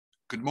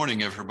Good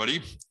morning,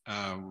 everybody.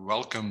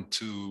 Welcome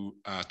to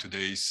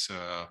today's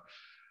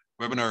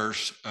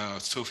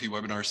SoFiE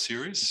Webinar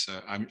Series.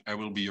 I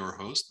will be your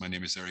host. My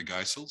name is Eric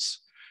Ghysels.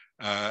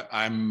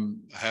 I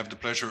have the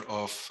pleasure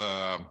of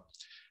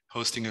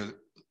hosting a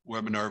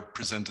webinar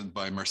presented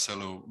by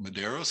Marcelo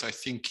Medeiros. I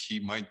think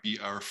he might be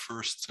our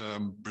first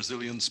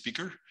Brazilian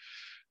speaker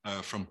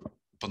from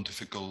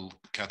Pontifical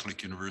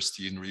Catholic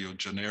University in Rio de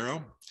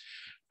Janeiro.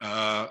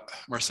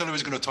 Marcelo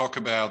is going to talk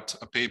about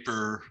a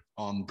paper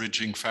on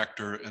bridging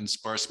factor and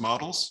sparse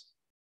models.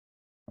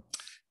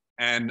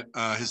 And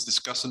his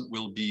discussant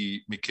will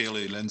be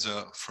Michele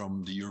Lenza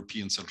from the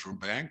European Central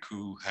Bank,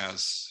 who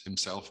has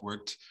himself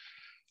worked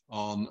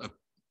on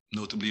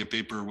notably a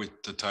paper with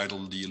the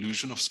title The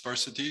Illusion of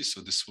Sparsity.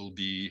 So this will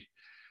be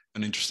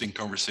an interesting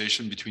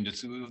conversation between the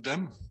two of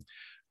them.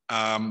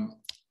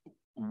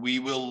 We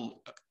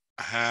will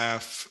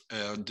have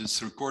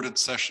this recorded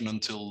session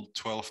until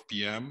 12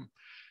 p.m.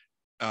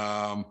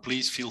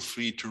 Please feel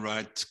free to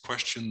write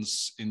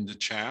questions in the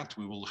chat.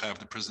 We will have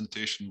the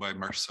presentation by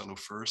Marcelo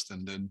first,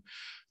 and then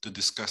the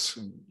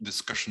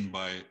discussion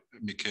by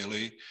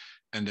Michele,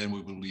 and then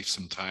we will leave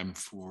some time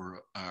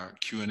for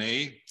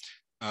Q&A.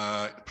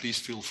 Please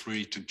feel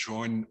free to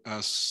join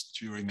us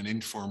during an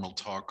informal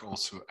talk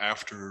also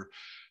after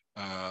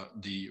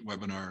the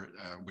webinar,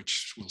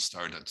 which will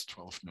start at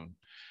 12 noon.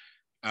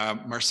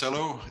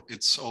 Marcelo,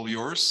 it's all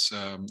yours.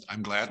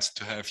 I'm glad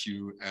to have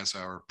you as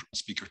our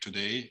speaker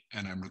today,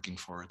 and I'm looking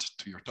forward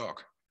to your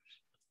talk.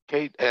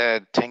 Okay,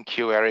 thank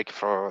you, Eric,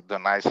 for the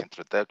nice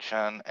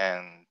introduction,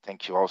 and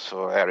thank you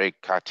also, Eric,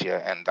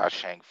 Katia, and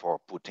Dasheng for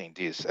putting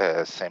this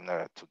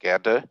seminar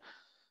together.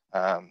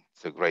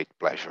 It's a great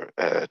pleasure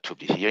to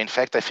be here. In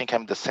fact, I think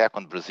I'm the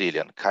second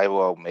Brazilian.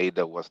 Caio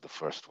Almeida was the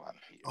first one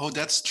here. Oh,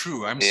 that's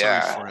true. I'm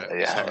sorry for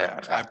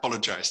it. I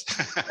apologize.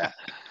 Yeah.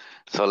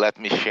 So let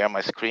me share my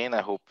screen.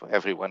 I hope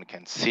everyone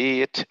can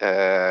see it.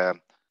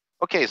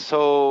 Okay,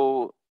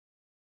 so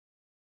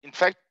in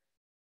fact,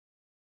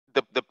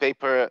 the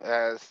paper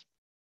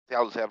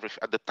tells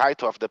everything. The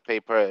title of the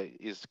paper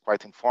is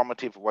quite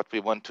informative. What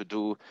we want to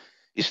do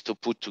is to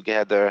put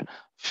together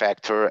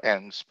factor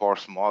and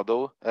sparse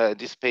model.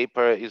 This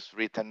paper is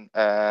written,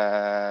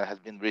 has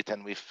been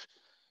written with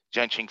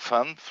Jianqing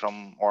Fan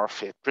from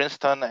Orfe at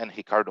Princeton, and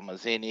Ricardo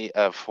Mazzini,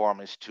 a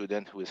former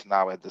student who is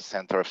now at the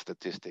Center of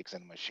Statistics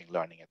and Machine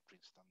Learning at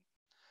Princeton.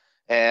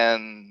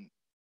 And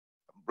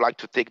I'd like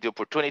to take the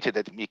opportunity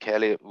that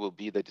Michele will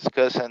be the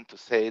discussant to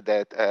say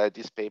that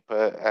this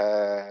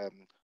paper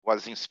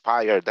was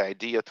inspired, the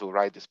idea to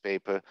write this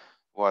paper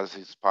was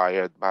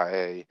inspired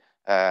by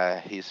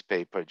his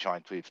paper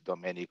joint with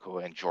Domenico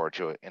and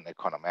Giorgio in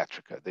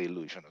Econometrica, The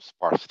Illusion of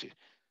Sparsity.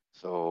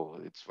 So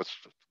it was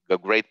a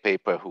great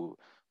paper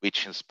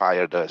which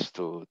inspired us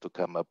to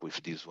come up with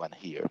this one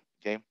here,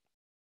 okay?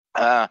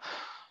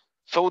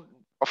 So,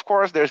 of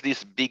course, there's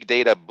this big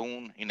data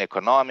boom in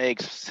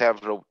economics,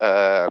 several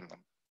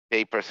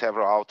papers,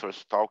 several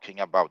authors talking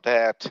about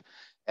that.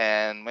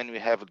 And when we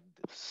have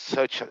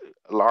such a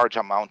large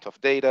amount of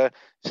data,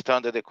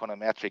 standard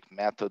econometric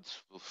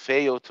methods will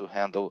fail to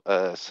handle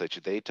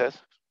such data,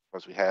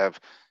 because we have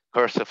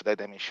curse of the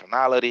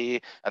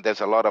dimensionality, and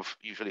there's a lot of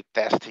usually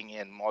testing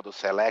and model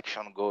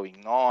selection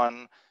going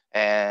on.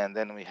 And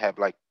then we have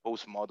like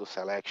post-model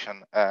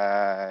selection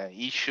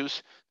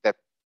issues that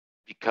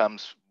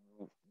becomes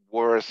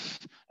worse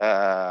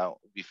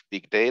with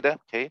big data,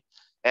 okay?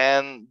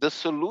 And the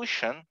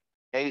solution,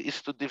 okay,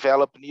 is to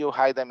develop new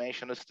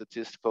high-dimensional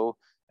statistical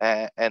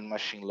and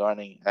machine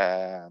learning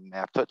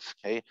methods,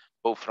 okay?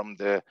 Both from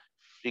the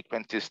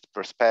frequentist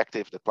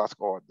perspective, the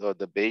classical or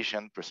the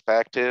Bayesian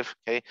perspective,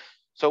 okay?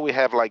 So we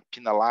have like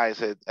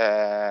penalized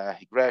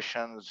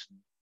regressions,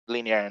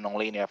 linear and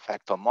nonlinear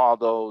factor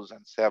models,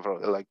 and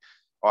several like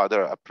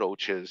other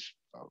approaches,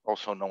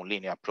 also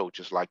nonlinear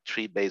approaches like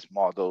tree-based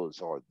models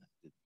or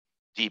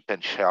deep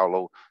and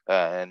shallow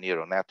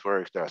neural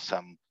networks. There are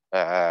some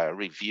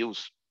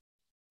reviews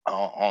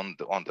on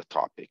the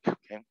topic.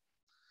 Okay,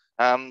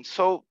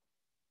 so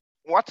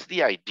what's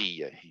the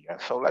idea here?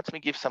 So let me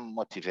give some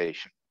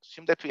motivation.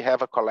 Assume that we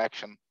have a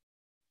collection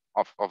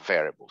of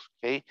variables.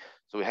 Okay,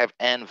 so we have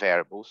n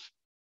variables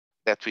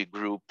that we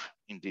group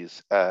in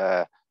this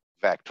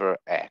vector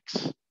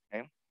x,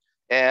 okay?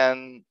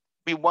 And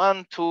we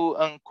want to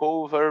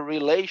uncover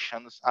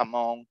relations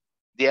among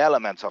the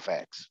elements of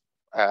x,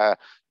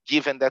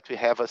 given that we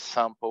have a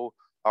sample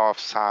of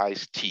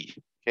size t,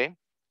 okay?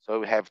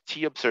 So we have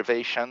t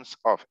observations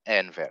of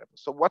n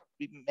variables. So what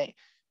we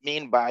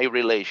mean by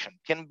relation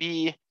can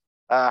be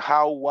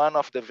how one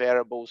of the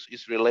variables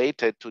is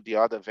related to the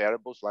other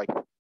variables, like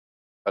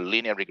a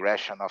linear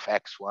regression of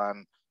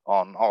x1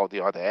 on all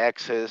the other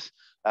x's.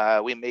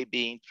 We may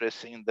be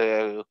interested in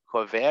the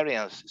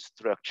covariance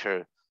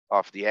structure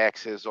of the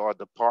axis or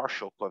the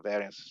partial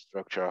covariance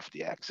structure of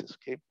the axis,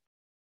 okay?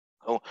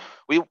 So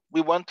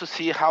we want to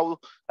see how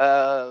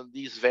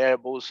these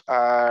variables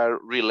are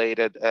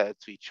related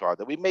to each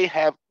other. We may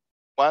have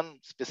one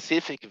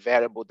specific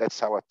variable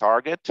that's our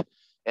target,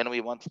 and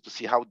we want to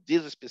see how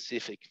this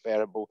specific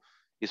variable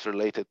is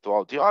related to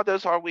all the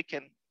others, or we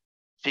can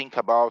think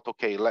about,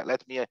 okay,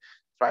 let me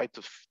try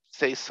to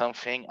say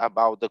something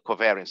about the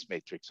covariance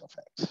matrix of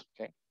X,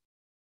 okay?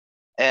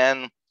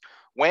 And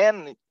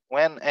when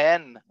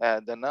n,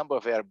 the number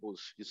of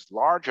variables is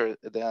larger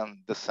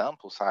than the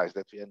sample size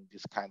that we have in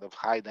this kind of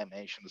high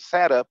dimension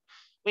setup,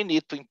 we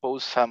need to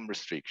impose some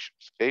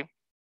restrictions, okay?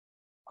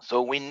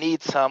 So we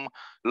need some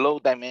low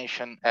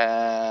dimension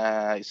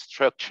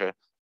structure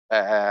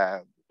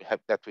that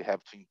we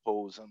have to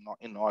impose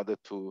in order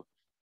to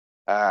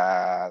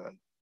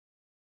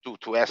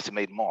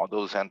estimate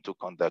models and to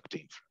conduct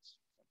inference.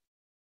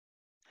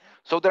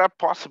 So there are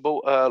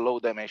possible low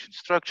dimension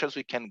structures.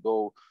 We can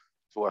go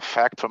to a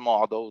factor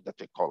model that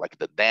we call like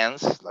the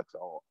dense, like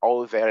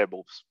all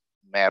variables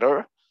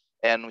matter.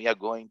 And we are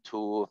going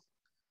to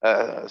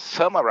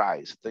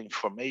summarize the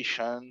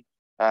information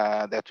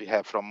that we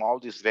have from all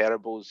these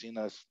variables in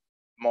a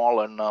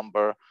smaller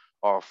number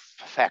of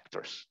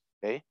factors,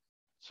 okay?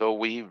 So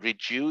we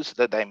reduce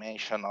the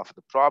dimension of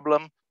the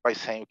problem by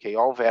saying, okay,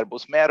 all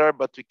variables matter,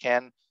 but we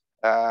can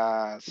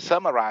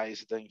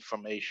summarize the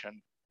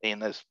information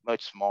in a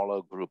much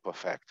smaller group of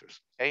factors,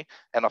 okay?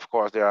 And of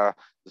course, there are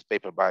this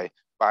paper by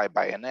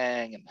and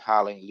Eng and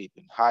Halling, Lip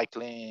and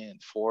Heiklin,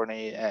 and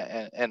Forney,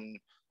 and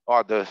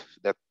others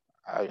that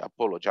I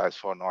apologize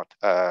for not,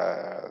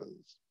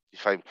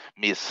 if I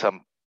miss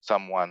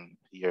someone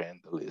here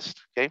in the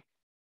list, okay?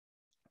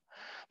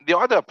 The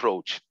other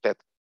approach that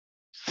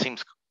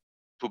seems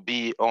to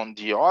be on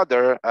the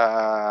other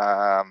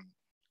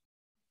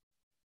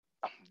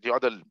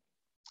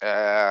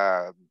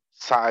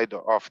side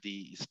of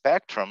the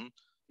spectrum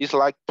is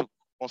like to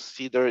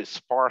consider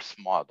sparse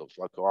models,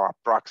 like or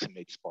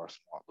approximate sparse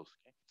models.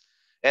 Okay?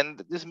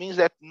 And this means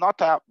that not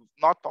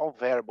all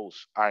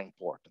variables are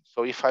important.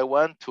 So if I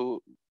want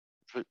to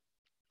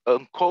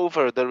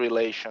uncover the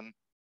relation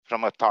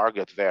from a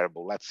target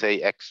variable, let's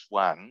say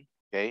x1,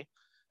 okay,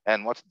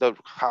 and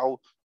how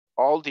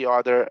all the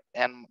other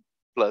n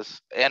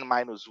plus n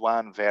minus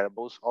 1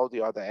 variables, all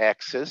the other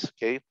x's,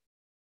 okay,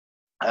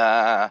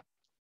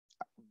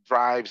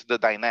 drives the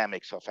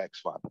dynamics of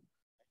x1.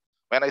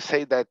 When I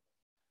say that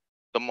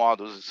the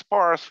model is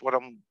sparse, what I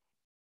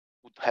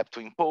would have to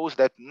impose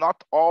that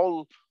not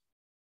all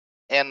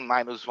n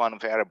minus 1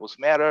 variables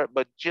matter,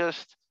 but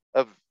just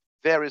a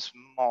very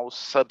small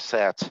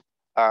subset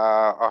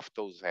of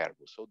those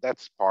variables. So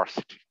that's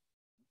sparsity.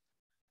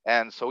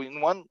 And so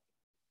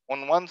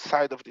on one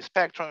side of the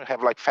spectrum, you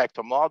have like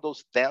factor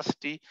models,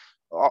 density,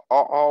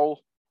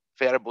 all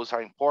variables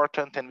are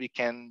important, and we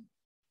can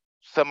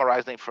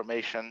summarize the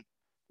information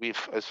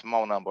with a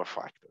small number of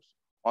factors.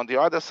 On the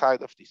other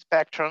side of the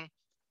spectrum,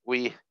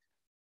 we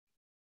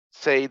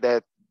say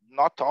that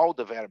not all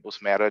the variables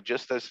matter,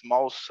 just a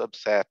small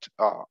subset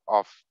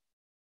of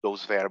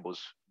those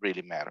variables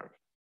really matter.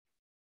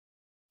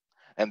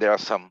 And there are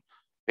some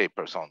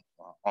papers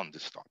on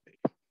this topic.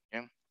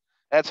 Okay?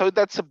 And so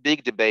that's a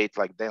big debate,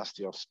 like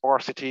density of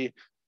sparsity.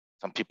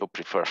 Some people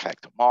prefer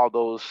factor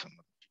models, some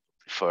people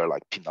prefer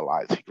like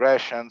penalized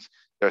regressions.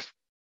 There's,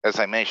 as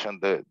I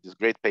mentioned, this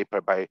great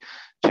paper by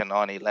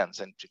Giannoni,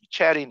 Lenza, and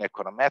Michele in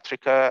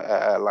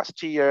Econometrica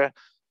last year,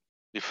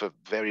 with a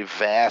very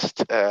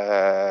vast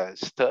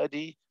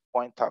study,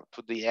 point out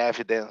to the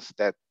evidence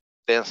that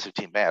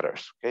density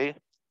matters, okay?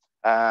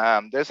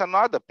 There's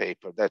another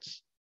paper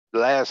that's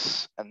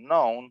less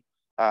known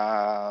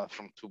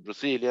from two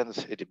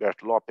Brazilians,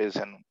 Edilberto Lopes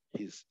and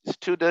his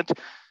student,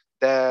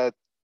 that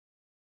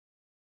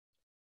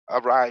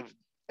arrived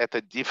at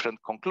a different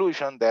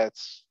conclusion that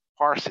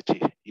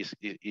sparsity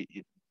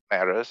it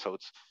matters. So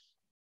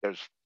there's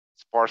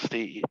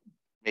sparsity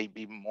may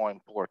be more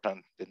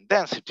important than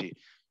density.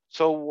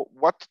 So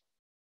what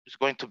is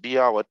going to be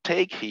our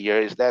take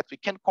here is that we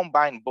can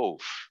combine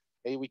both.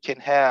 Okay? We can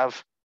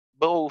have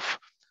both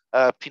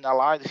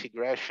penalized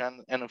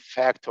regression and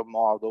factor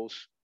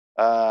models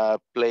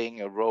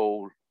playing a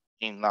role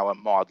in our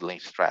modeling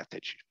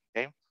strategy.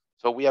 Okay,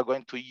 so we are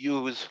going to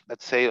use,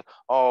 let's say,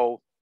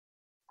 all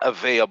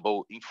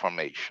available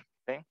information.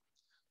 Okay,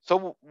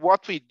 so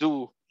what we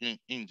do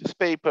in this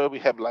paper, we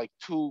have like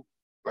two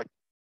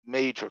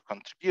major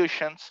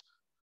contributions.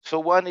 So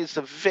one is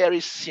a very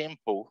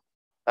simple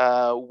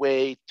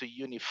way to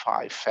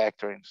unify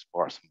factor and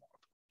sparse model.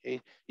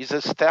 Okay, it's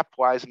a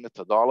stepwise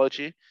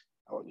methodology.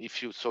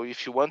 If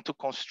you want to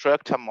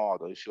construct a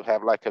model, if you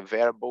have like a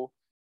variable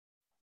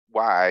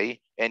y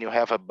and you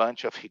have a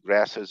bunch of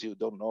regressors, you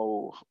don't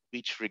know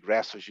which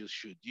regressors you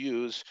should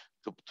use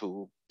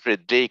to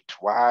predict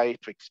y,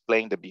 to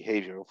explain the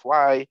behavior of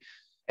y.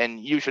 And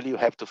usually you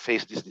have to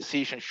face this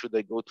decision: should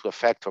I go to a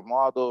factor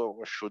model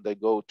or should I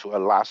go to a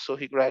lasso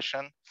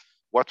regression?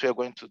 What we are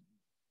going to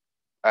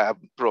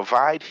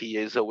provide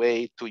here is a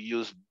way to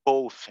use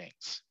both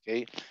things,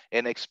 okay,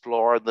 and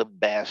explore the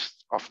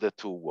best of the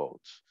two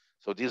worlds.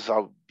 So this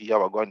will be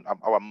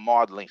our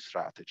modeling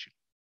strategy.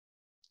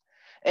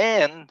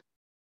 And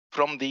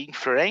from the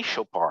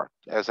inferential part,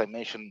 as I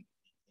mentioned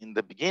in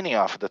the beginning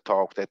of the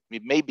talk, that we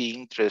may be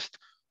interested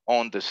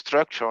on the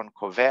structure on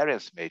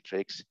covariance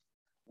matrix,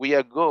 we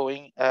are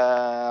going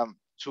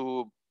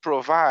to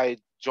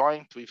provide,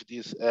 joint with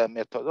this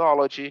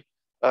methodology,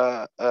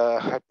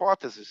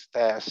 hypothesis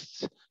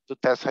tests to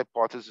test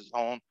hypotheses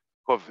on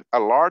a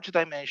large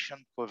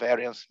dimension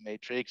covariance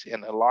matrix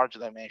and a large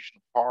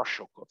dimension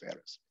partial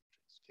covariance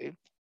matrix. Okay?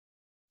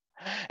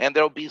 And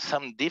there will be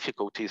some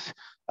difficulties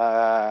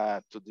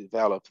to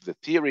develop the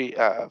theory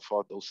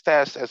for those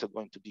tests, as are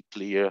going to be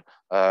clear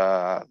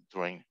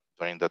during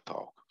the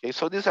talk. Okay,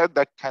 so these are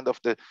the kind of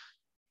the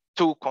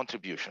two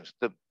contributions: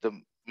 the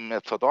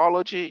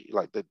methodology,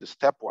 like the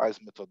stepwise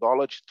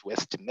methodology to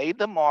estimate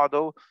the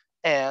model,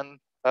 and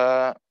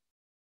a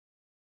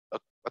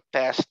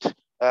test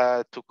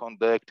to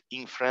conduct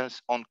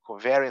inference on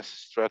covariance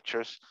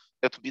structures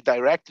that will be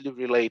directly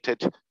related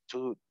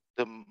to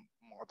the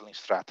modeling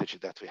strategy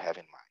that we have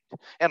in mind.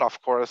 And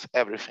of course,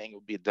 everything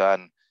will be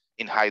done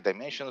in high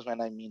dimensions.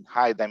 When I mean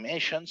high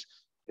dimensions,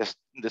 is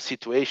the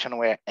situation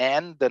where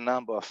n, the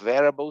number of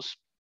variables,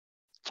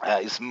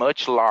 is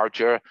much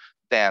larger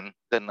than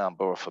the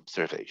number of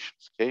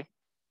observations. Okay.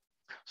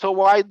 So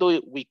why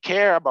do we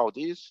care about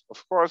this?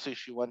 Of course,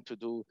 if you want to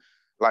do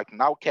like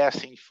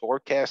nowcasting,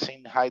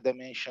 forecasting, high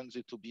dimensions,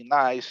 it would be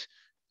nice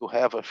to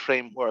have a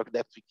framework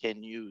that we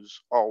can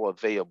use all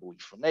available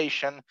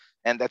information,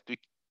 and that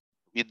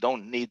we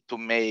don't need to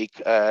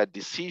make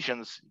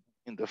decisions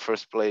in the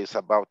first place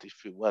about if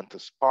we want a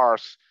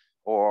sparse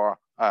or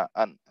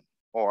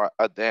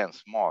a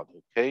dense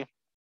model. Okay,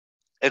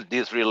 and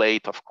this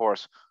relate, of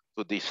course,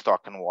 to the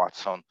Stock and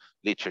Watson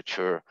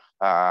literature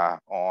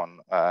on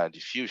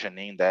diffusion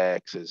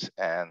indexes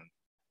and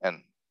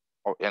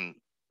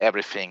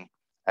everything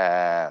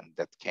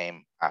that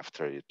came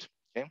after it.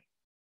 Okay,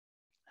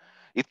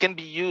 it can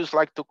be used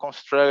like to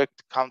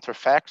construct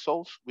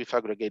counterfactuals with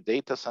aggregate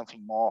data,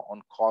 something more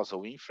on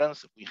causal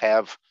inference. We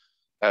have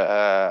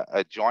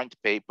a joint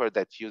paper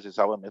that uses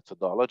our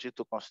methodology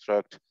to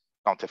construct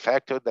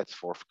counterfactual that's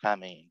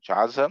forthcoming in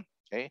JASA.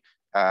 Okay.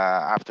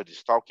 After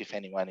this talk, if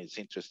anyone is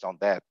interested on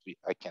that,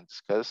 I can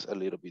discuss a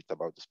little bit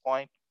about this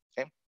point.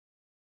 Okay,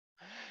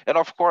 and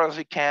of course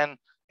we can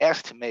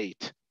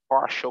estimate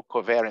partial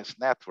covariance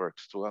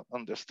networks to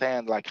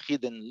understand like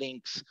hidden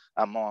links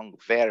among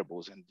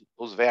variables, and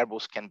those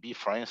variables can be,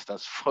 for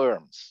instance,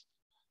 firms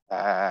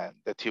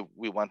that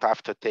we want,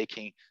 after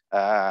taking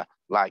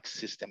like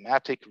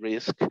systematic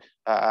risk,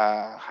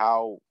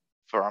 how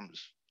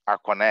firms are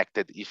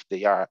connected, if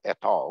they are at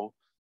all.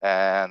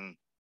 And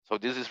so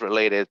this is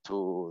related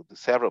to the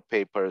several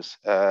papers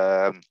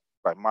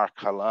by Mark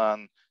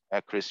Hallan,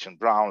 Christian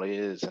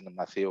Brownlees, and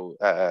Matteo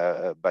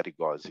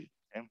Barigozzi.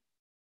 Okay?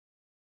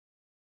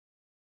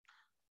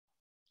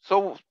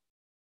 So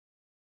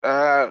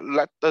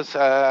let us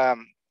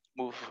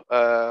move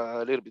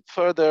a little bit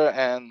further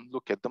and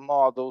look at the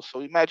model.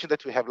 So imagine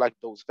that we have like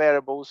those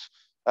variables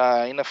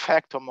in a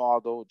factor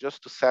model.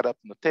 Just to set up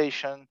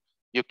notation,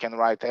 you can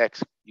write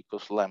x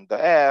equals lambda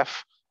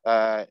f.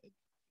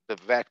 The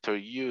vector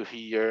u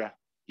here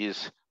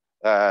is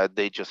the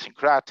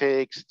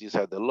idiosyncratics. These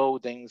are the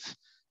loadings,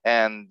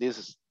 and this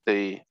is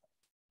the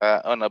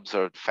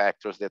unobserved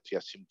factors that we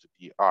assume to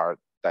be R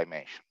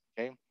dimension.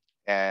 Okay,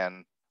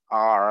 and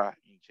R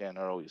in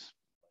general is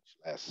much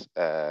less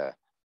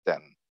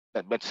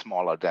much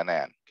smaller than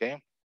n. Okay,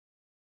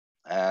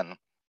 and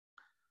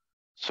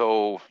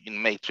so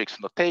in matrix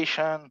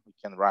notation, we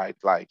can write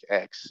like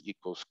x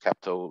equals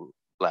capital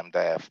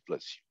lambda f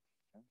plus u.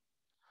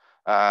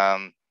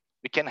 Okay?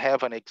 We can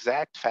have an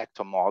exact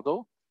factor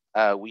model,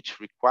 which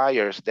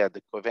requires that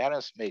the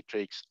covariance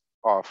matrix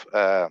of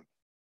the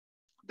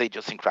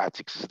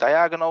idiosyncratics is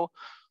diagonal,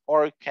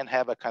 or it can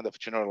have a kind of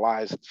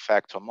generalized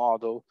factor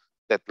model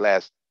that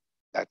lets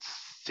that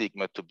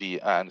sigma to be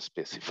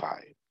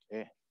unspecified.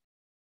 Okay.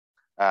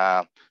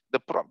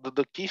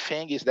 The key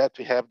thing is that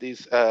we have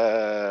this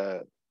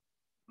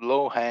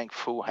low hang,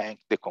 full hang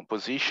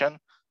decomposition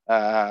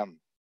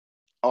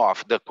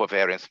of the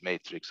covariance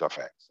matrix of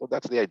X. So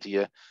that's the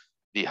idea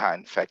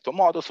behind factor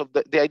models. So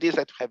the idea is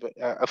that we have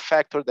a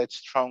factor that's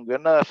strong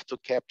enough to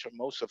capture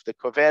most of the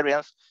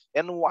covariance,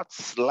 and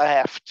what's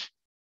left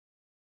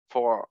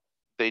for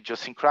the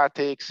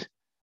idiosyncratics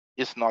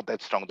is not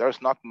that strong.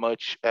 There's not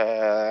much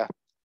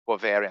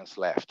covariance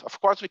left. Of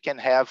course, we can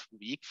have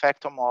weak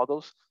factor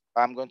models.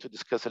 I'm going to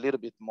discuss a little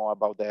bit more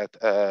about that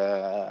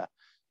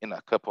in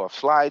a couple of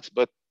slides,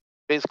 but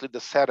basically the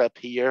setup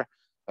here,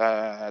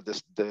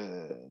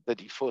 the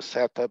default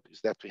setup is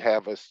that we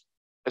have a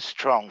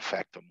strong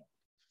factor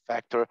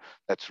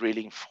that's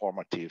really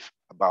informative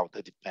about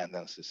the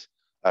dependencies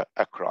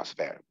across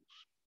variables.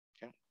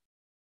 Okay.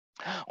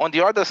 On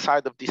the other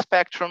side of the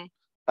spectrum,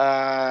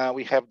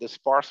 we have the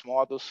sparse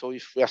model. So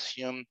if we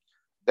assume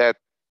that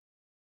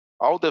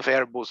all the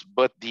variables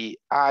but the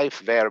ith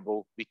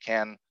variable, we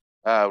can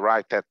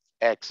write that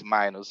x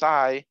minus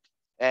I.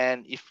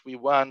 And if we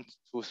want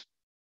to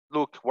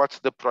look what's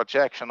the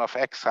projection of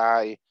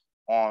xi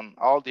on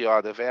all the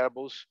other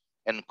variables,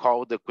 and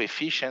call the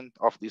coefficient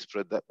of this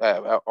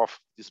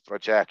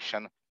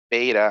projection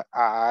beta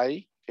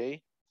I.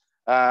 Okay,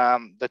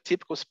 the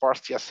typical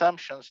sparsity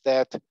assumptions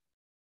that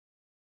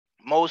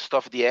most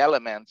of the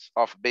elements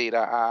of beta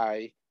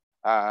I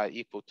are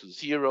equal to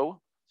 0.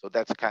 So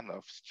that's kind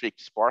of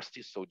strict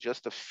sparsity. So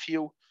just a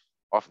few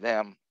of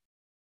them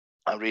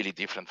are really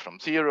different from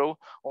 0,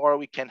 or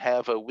we can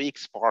have a weak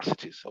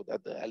sparsity so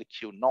that the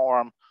LQ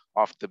norm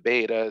of the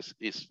betas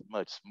is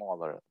much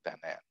smaller than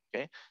n,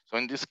 okay? So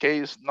in this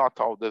case, not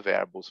all the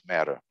variables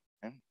matter.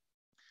 Okay?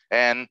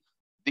 And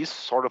these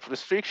sort of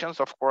restrictions,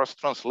 of course,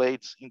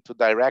 translates into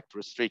direct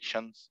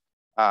restrictions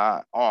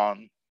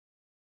on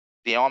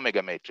the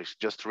omega matrix.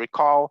 Just to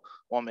recall,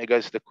 omega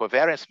is the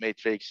covariance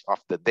matrix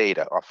of the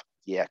data of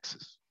the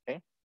axis,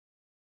 okay?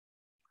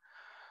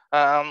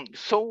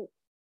 So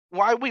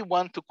why we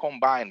want to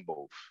combine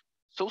both?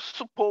 So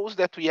suppose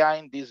that we are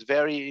in this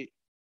very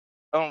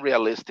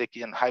unrealistic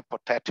and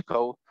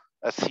hypothetical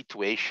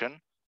situation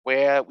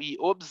where we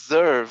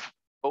observe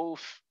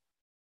both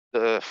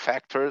the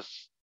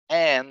factors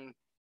and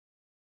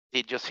the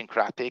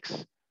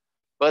idiosyncratics,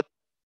 but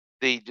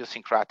the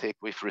idiosyncratic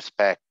with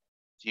respect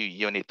to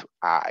unit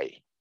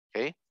I,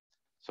 okay?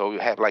 So you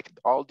have like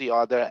all the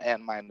other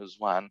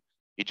n-1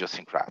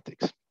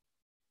 idiosyncratics.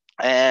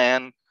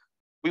 And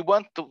we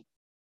want to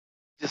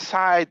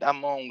decide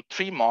among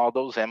 3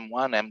 models, M1,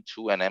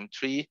 M2, and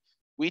M3,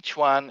 which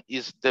one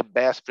is the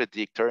best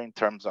predictor in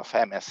terms of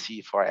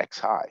MSE for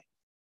Xi.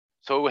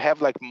 So we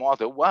have like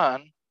model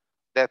 1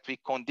 that we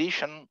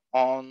condition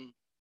on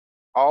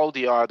all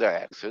the other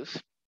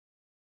axes.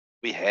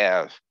 We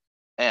have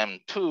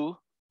M2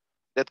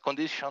 that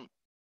conditions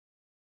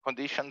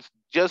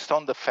just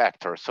on the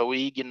factor. So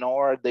we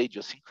ignore the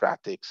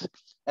idiosyncratics.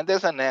 And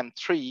there's an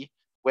M3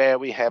 where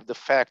we have the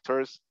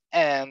factors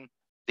and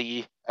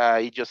the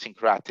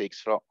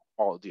idiosyncratics for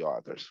all the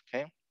others,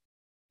 okay?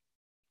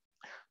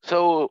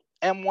 So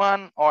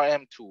M1 or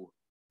M2,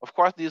 of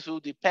course, this will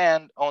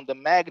depend on the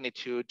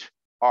magnitude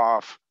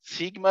of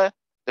sigma,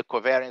 the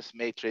covariance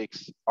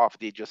matrix of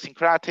the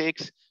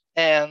idiosyncratics,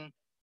 and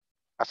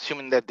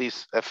assuming that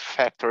these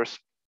factors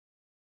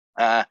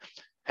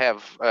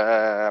have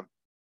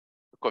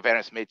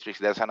covariance matrix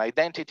that's an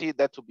identity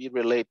that will be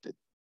related.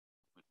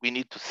 We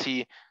need to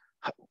see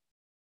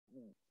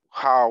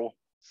how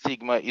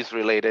sigma is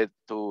related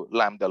to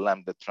lambda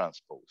lambda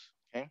transpose,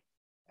 okay?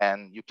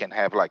 And you can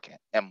have like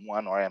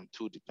M1 or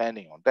M2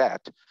 depending on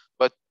that.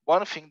 But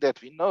one thing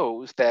that we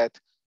know is that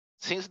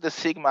since the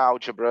sigma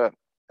algebra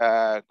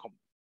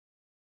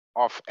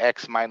of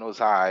X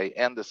minus I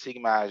and the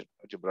sigma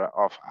algebra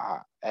of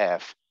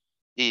F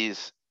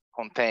is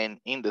contained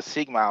in the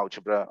sigma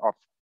algebra of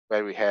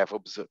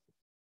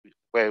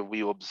where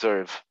we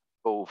observe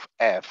both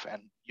F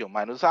and U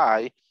minus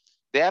I,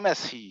 the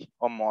MSE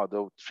of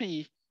model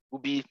 3 will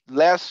be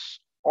less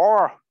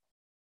or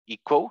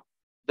equal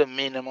the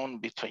minimum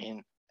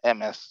between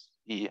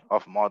MSE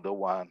of model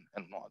 1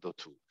 and model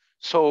 2.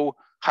 So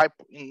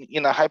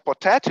in a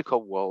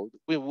hypothetical world,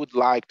 we would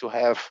like to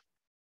have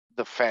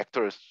the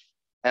factors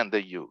and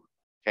the U,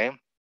 okay?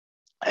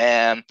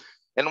 And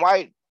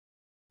why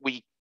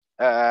we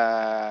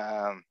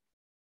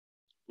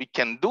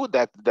can do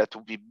that, that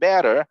will be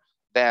better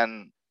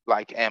than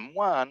like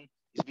M1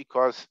 is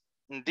because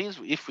in this,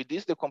 if we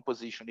this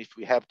decomposition, if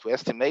we have to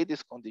estimate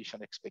this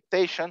condition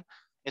expectation,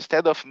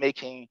 instead of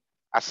making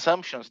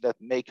assumptions that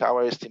make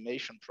our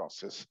estimation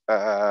process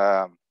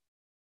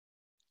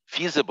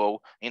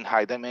feasible in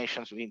high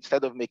dimensions,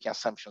 instead of making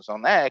assumptions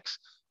on X,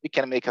 we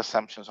can make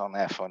assumptions on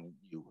F on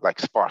U, like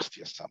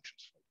sparsity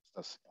assumptions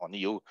on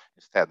U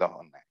instead of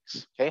on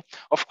X, okay?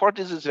 Of course,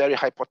 this is very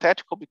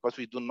hypothetical because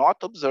we do not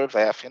observe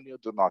F and you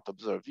do not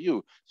observe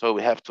U. So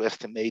we have to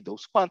estimate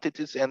those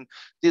quantities, and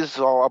this is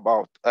all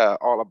about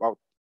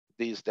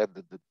this that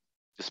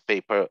this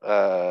paper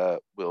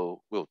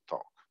will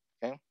talk,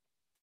 okay?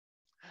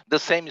 The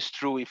same is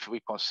true if we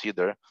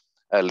consider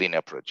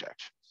linear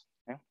projections,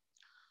 okay?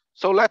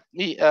 So let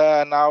me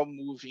now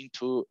move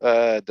into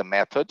the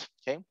method,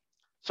 okay?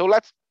 So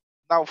let's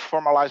now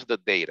formalize the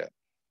data,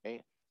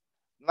 okay?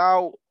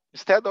 Now,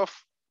 instead of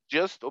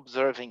just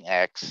observing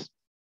X,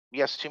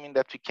 we are assuming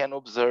that we can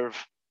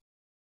observe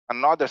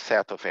another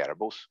set of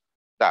variables,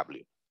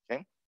 W,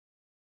 okay?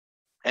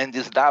 And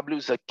this W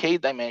is a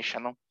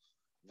k-dimensional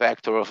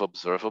vector of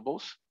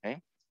observables,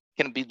 okay?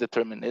 Can be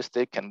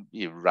deterministic, can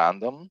be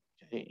random,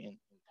 okay?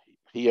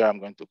 Here I'm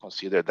going to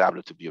consider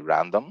W to be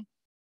random,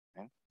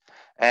 okay?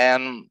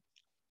 And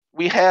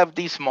we have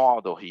this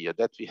model here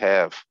that we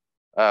have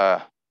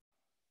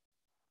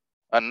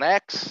an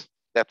X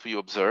that we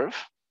observe,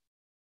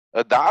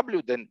 a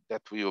W then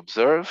that we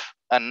observe,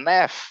 an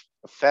F,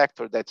 a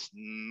factor that's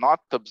not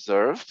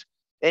observed,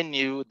 and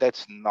U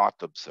that's not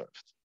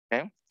observed,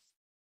 okay?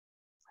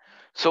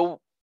 So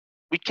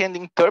we can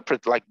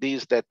interpret like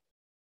this, that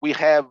we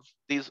have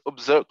these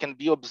can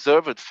be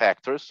observed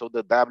factors, so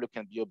the W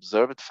can be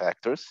observed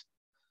factors.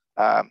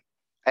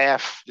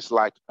 F is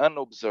like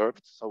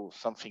unobserved, so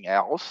something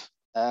else,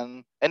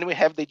 and we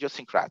have the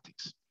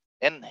idiosyncratics.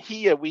 And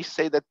here we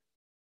say that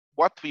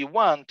what we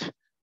want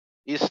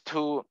is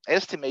to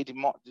estimate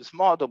this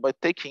model by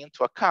taking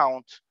into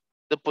account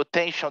the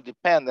potential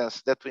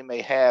dependence that we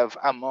may have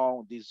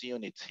among these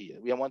units here.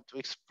 We want to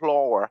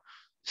explore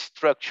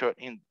structure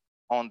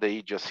on the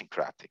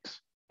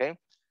idiosyncratics, okay?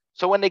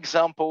 So an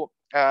example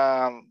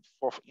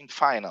in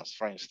finance,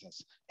 for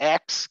instance,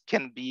 X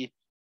can be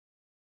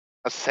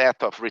a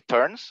set of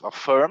returns of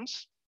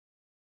firms.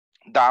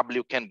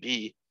 W can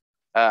be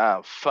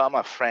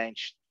firm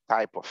French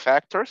type of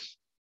factors.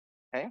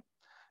 Okay,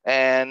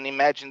 and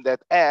imagine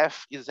that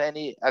F is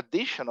any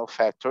additional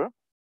factor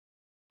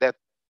that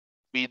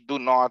we do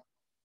not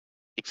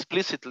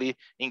explicitly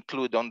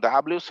include on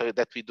W, so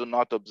that we do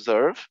not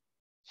observe.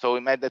 So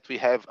imagine that we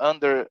have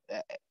under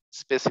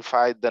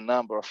specified the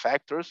number of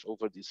factors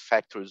over this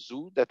factor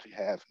zoo that we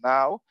have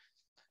now.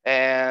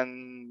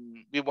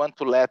 And we want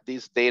to let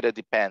this data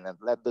dependent,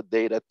 let the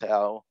data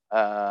tell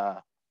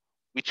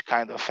which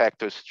kind of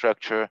factor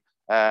structure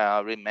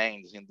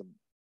remains in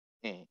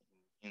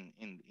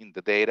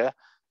the data.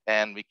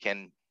 And we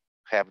can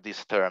have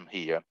this term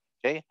here,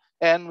 okay?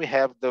 And we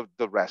have the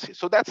rest.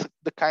 So that's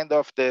the kind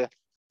of the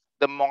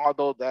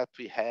model that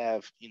we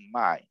have in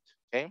mind,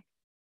 okay?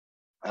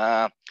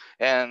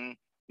 And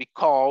we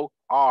call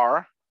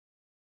R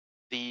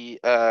the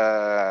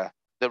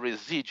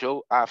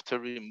residual after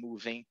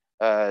removing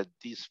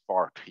this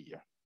part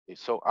here. Okay,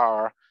 so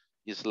R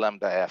is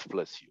lambda F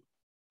plus U.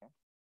 Okay?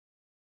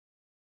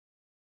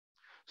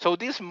 So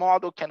this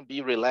model can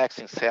be relaxed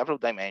in several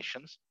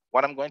dimensions.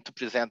 What I'm going to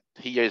present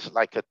here is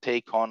like a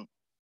take on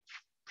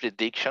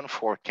prediction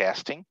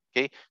forecasting.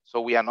 Okay,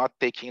 so we are not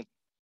taking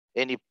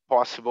any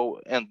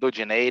possible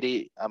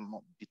endogeneity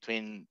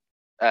between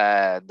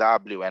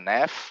W and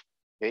F.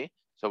 Okay,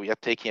 so we are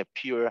taking a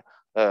pure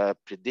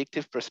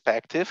predictive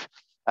perspective,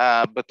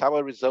 but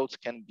our results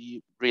can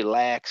be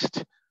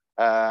relaxed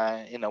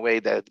in a way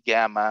that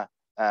gamma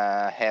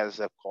has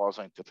a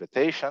causal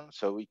interpretation.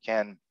 So we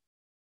can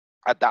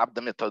adapt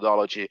the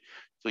methodology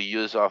to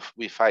use of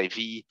with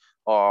IV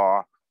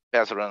or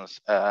Pesaran's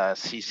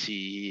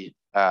CCE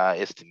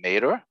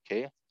estimator.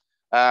 Okay,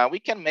 we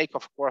can make,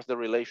 of course, the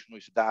relation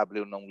with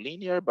W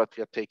nonlinear, but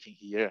we are taking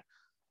here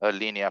a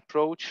linear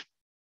approach.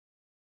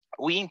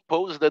 We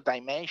impose the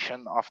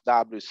dimension of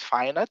W is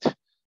finite.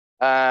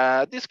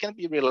 This can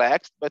be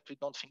relaxed, but we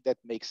don't think that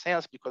makes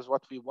sense because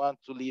what we want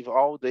to leave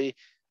all the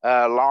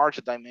large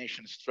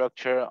dimension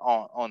structure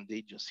on the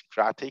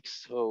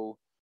idiosyncratics. So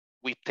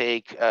we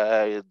take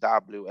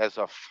W as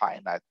a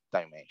finite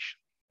dimension.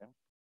 Okay?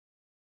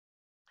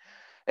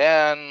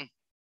 And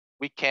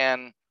we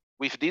can,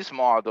 with this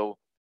model,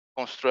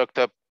 construct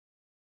a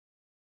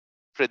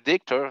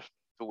predictor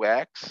to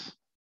X,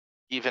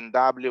 given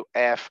W,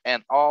 F,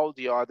 and all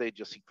the other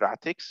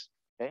idiosyncratics.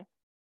 Okay?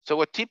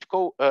 So a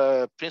typical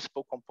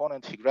principal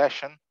component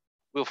regression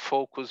will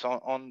focus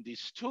on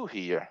these two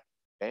here.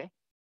 Okay?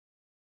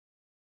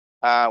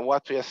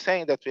 What we are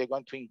saying that we are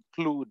going to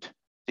include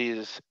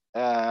this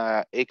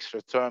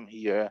extra term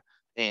here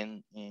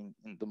in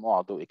the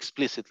model,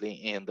 explicitly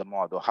in the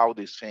model, how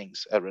these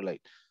things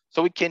relate.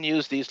 So we can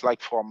use this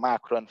like for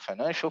macro and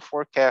financial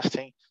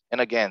forecasting,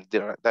 and again,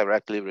 they're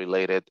directly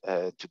related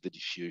to the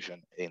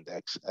diffusion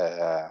index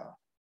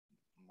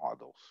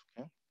models.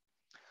 Okay?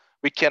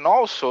 We can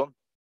also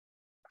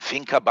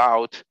think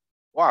about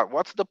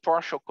what's the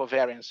partial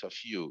covariance of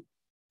U.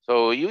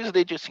 So use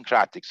the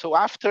idiosyncratic. So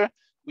after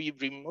we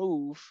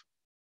remove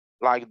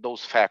like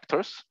those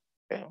factors,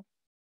 okay?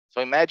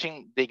 So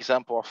imagine the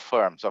example of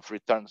firms, of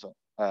returns,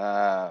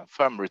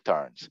 firm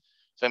returns.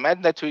 So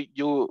imagine that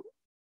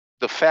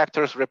the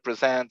factors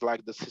represent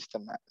like the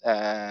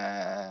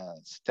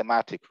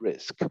systematic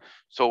risk.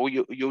 So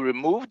you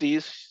remove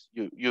these,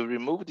 you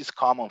remove these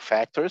common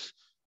factors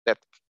that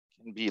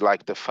can be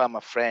like the firm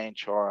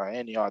French or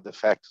any other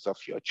factors of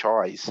your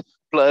choice,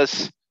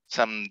 plus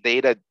some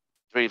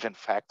data-driven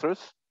factors,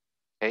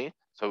 okay?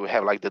 So we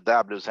have like the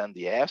W's and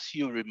the F's.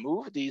 You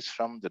remove these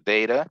from the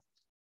data.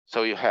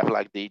 So you have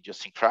like the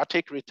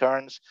idiosyncratic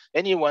returns,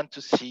 and you want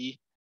to see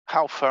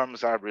how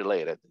firms are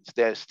related. Is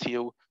there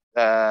still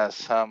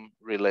some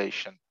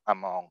relation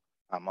among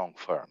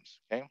firms?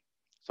 Okay,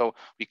 so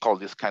we call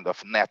this kind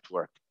of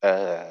network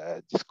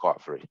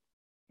discovery.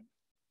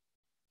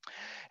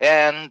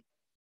 And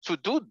to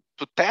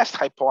test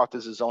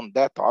hypotheses on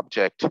that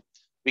object,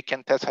 we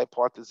can test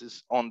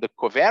hypotheses on the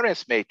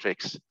covariance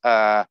matrix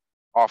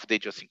of the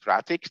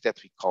idiosyncratics that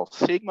we call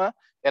sigma,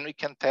 and we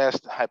can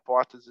test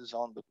hypotheses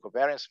on the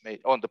covariance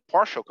on the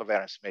partial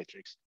covariance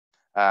matrix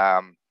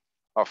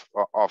of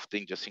the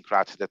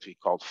idiosyncratics that we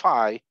call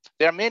phi.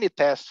 There are many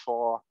tests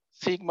for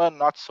sigma,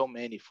 not so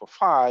many for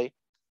phi,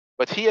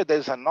 but here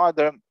there's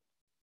another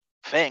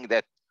thing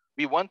that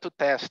we want to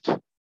test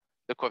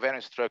the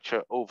covariance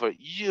structure over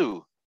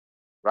U,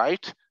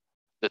 right?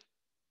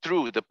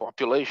 Through the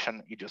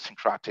population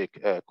idiosyncratic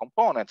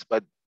components,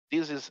 but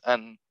this is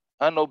an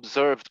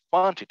unobserved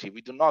quantity.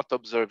 We do not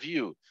observe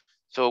U.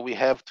 So we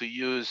have to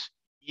use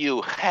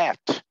U hat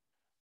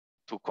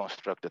to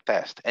construct the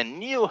test.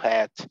 And U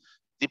hat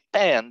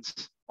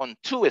depends on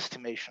two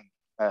estimations.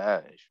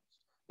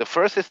 The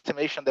first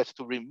estimation that's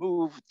to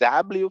remove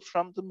W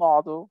from the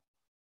model,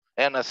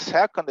 and a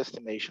second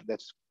estimation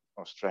that's to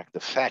construct the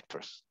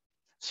factors.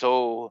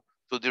 So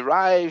to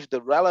derive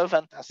the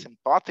relevant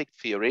asymptotic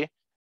theory,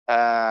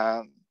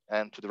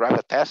 and to derive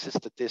a test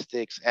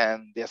statistics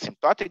and the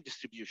asymptotic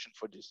distribution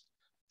for this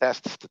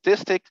test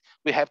statistics,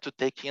 we have to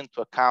take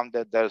into account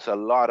that there's a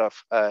lot of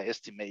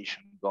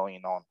estimation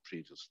going on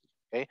previously.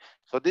 Okay,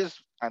 so this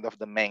is kind of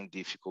the main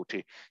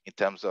difficulty in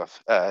terms of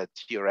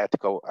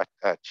theoretical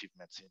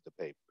achievements in the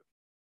paper.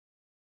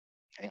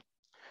 Okay,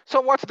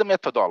 so what's the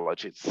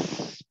methodology?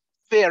 It's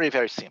very,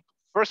 very simple.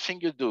 First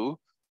thing you do,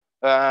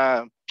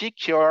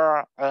 pick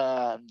your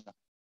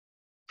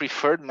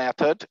preferred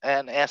method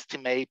and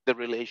estimate the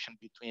relation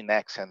between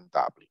X and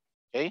W.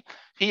 Okay,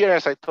 here,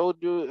 as I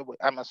told you,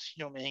 I'm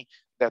assuming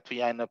that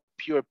we are in a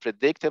pure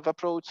predictive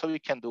approach, so we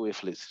can do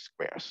with least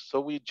squares. So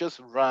we just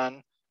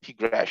run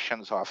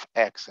regressions of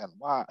X and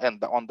Y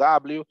and on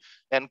W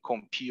and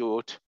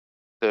compute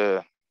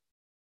the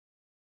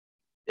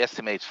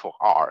estimates for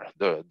R,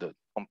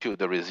 compute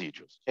the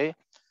residuals. Okay,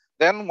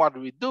 then what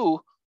we do,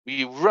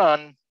 we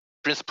run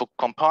principal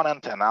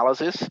component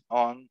analysis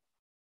on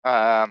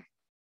those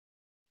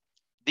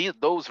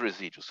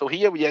residuals. So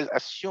here we are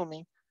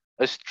assuming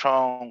a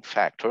strong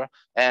factor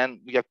and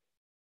we are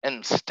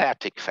in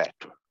static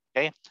factor.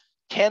 Okay,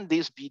 can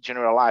this be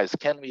generalized?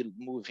 Can we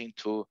move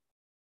into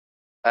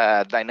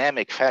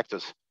dynamic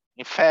factors?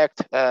 In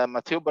fact,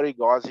 Matteo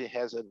Barigozzi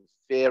has a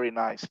very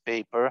nice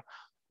paper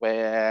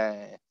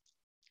where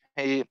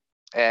he,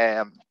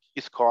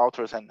 his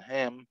co-authors and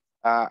him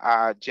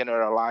are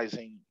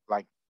generalizing,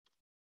 like,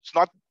 it's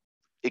not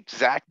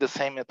exact the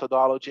same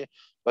methodology,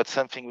 but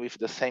something with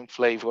the same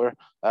flavor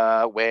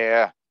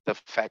where the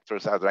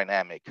factors are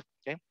dynamic.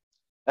 Okay,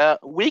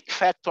 weak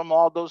factor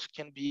models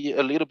can be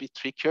a little bit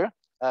trickier.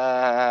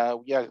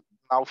 We are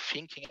now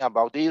thinking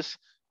about this,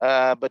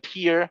 but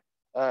here,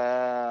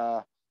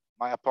 my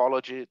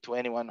apology to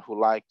anyone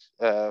who likes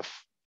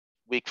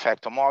weak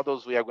factor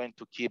models. We are going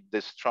to keep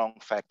the strong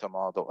factor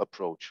model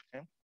approach.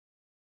 Okay?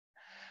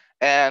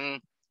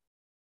 And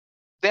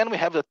then we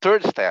have the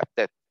third step,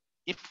 that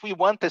if we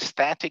want a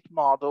static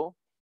model,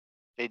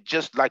 okay,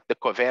 just like the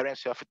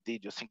covariance of the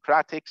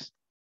idiosyncratics,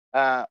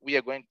 we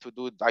are going to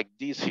do like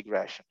this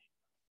regression.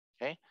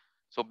 Okay,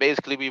 so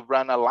basically we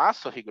run a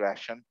lasso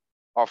regression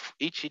of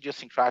each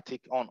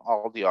idiosyncratic on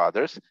all the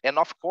others, and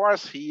of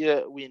course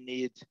here we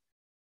need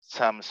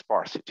some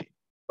sparsity.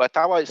 But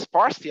our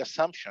sparsity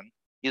assumption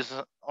is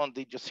on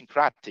the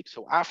idiosyncratic.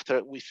 So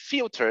after we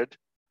filtered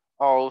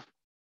all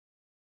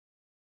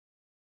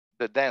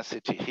the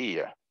density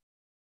here,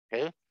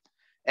 okay,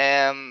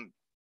 and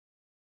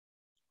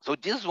so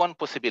this is one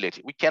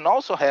possibility. We can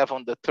also have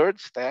on the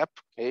third step,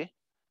 okay,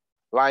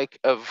 like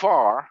a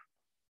var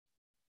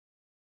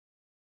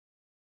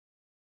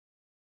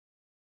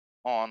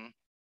on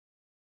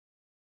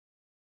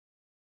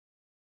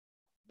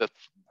the,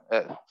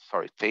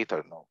 sorry,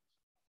 theta, no,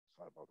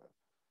 sorry about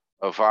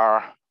that. A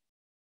var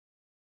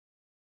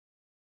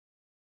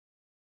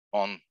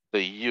on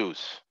the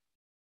use,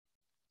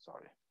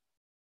 sorry.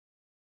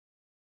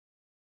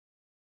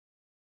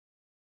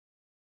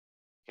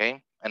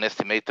 Okay, and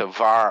estimate a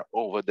var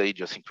over the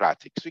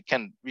idiosyncratics.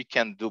 We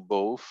can do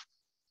both,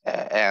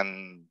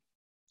 and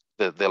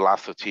the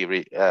lasso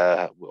theory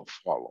will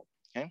follow.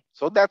 Okay,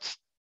 so that's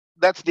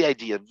the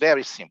idea,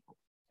 very simple.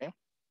 Okay,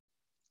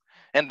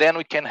 and then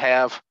we can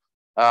have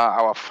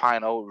our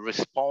final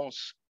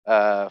response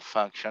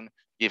function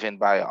given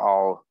by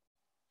all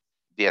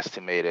the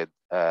estimated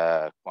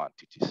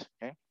quantities.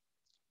 Okay,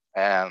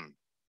 and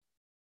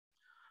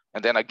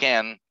then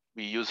again,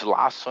 we use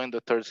lasso in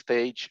the third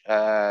stage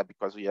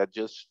because we are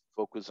just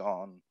focused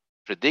on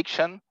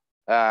prediction.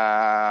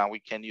 We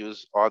can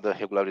use other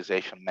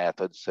regularization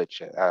methods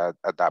such as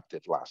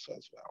adaptive lasso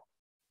as well.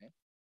 Okay?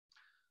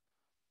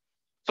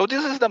 So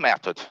this is the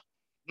method.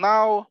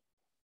 Now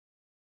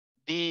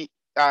the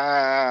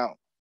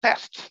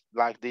test,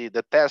 like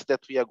the test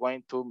that we are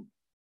going to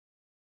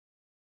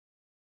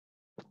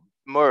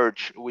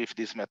merge with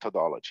this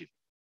methodology.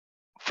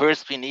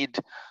 First, we need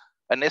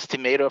an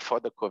estimator for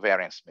the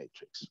covariance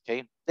matrix.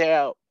 Okay,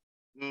 there are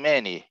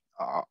many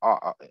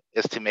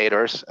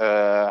estimators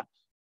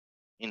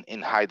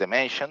in high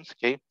dimensions.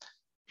 Okay,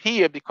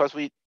 here because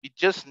we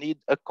just need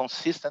a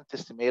consistent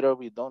estimator,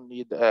 we don't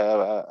need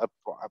a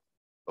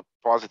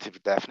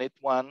positive definite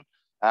one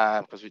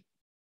because we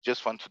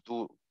just want to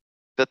do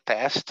the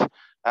test.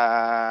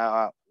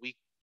 We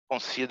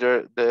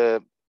consider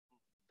the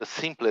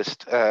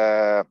simplest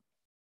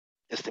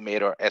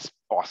estimator as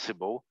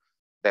possible.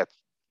 That's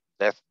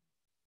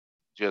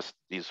just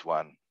this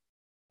one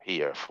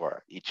here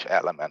for each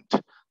element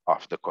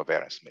of the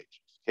covariance matrix.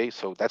 Okay,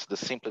 so that's the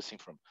simplest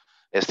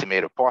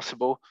estimator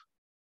possible.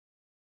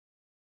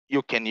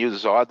 You can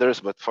use others,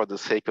 but for the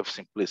sake of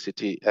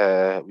simplicity,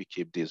 we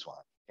keep this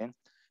one. Okay?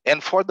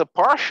 And for the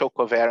partial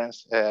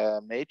covariance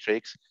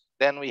matrix,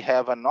 then we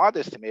have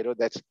another estimator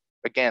that's,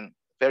 again,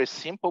 very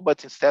simple,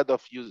 but instead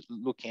of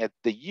looking at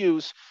the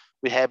use,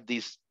 we have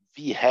these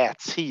V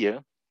hats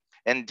here.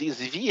 And these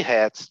V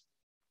hats,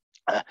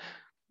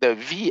 the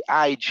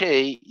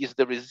Vij is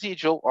the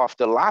residual of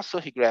the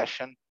lasso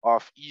regression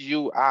of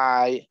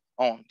Ui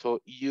onto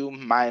U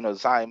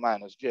minus I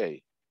minus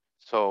J.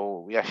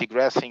 So we are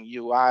regressing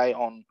Ui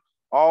on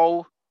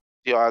all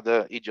the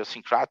other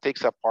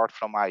idiosyncratics apart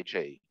from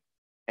Ij.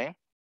 Okay?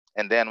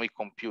 And then we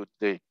compute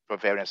the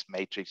covariance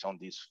matrix on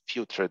this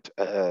filtered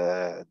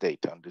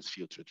data, on this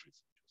filtered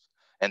residuals.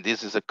 And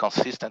this is a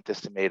consistent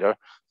estimator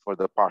for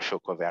the partial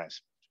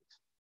covariance matrix.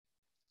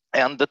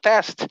 And the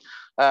test,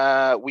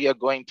 we are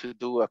going to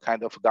do a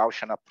kind of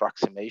Gaussian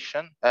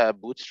approximation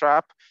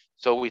bootstrap.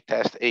 So we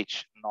test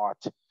H naught,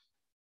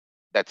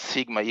 that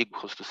sigma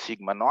equals to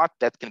sigma naught.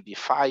 That can be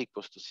phi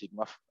equals to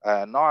sigma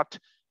naught.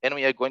 And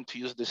we are going to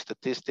use the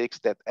statistics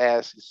that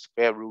S is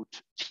square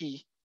root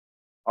T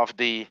of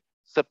the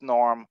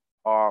subnorm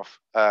of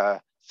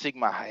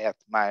sigma hat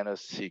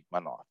minus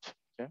sigma naught.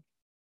 Okay?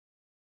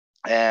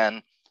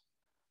 And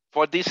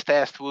for this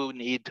test, we will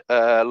need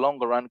a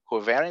longer run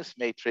covariance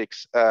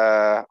matrix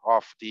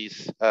of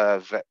this,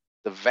 the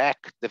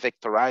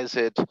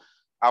vectorized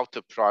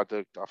outer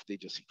product of the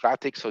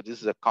idiosyncratic. So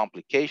this is a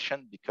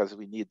complication because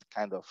we need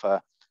kind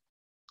of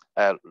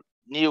a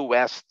new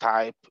West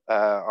type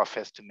of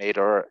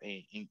estimator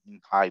in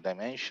high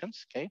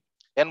dimensions. Okay,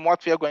 and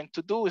what we are going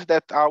to do is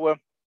that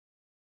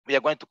we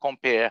are going to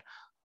compare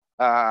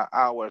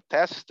our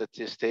test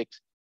statistics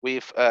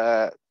with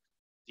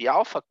the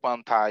alpha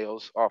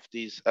quantiles of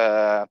this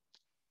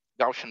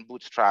Gaussian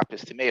bootstrap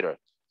estimator.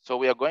 So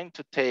we are going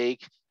to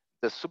take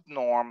the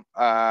subnorm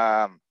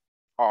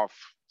of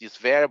this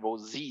variable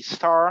Z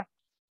star,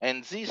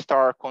 and Z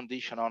star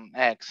condition on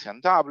X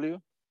and W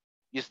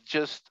is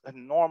just a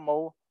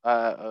normal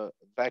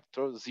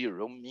vector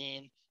zero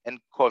mean and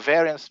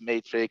covariance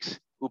matrix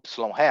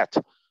upsilon hat,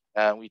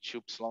 which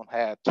upsilon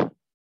hat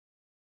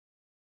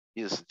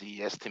is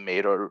the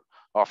estimator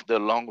of the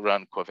long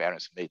run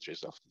covariance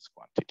matrix of this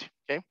quantity,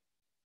 okay?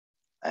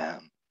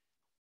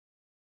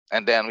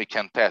 And then we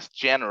can test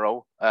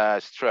general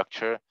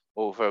structure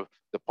over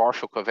the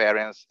partial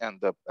covariance and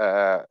the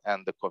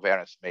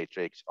covariance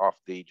matrix of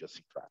the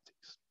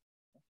idiosyncratics.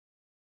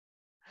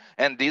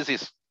 And this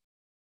is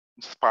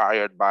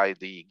inspired by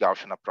the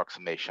Gaussian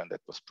approximation that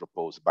was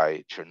proposed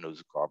by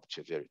Chernusikov,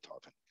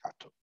 Cheveritov, and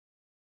Kato.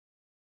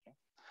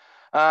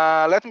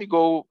 Let me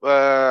go,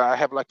 I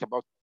have like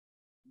about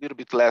a little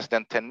bit less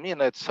than 10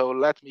 minutes. So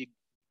let me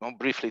go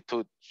briefly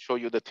to show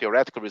you the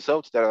theoretical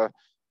results. They are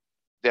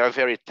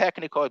very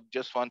technical. I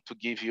just want to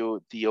give you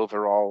the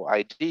overall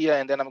idea.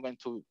 And then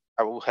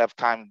I will have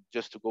time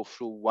just to go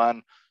through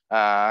one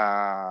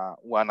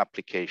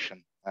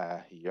application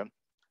here.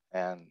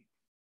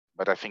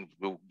 But I think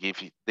we'll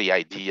give you the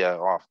idea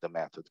of the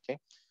method, okay?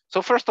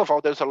 So first of all,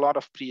 there's a lot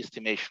of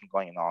pre-estimation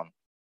going on.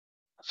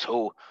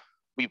 So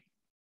we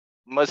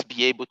must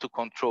be able to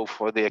control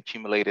for the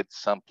accumulated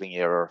sampling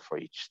error for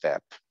each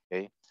step,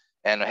 okay?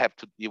 And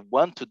you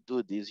want to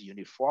do this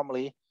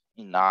uniformly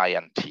in I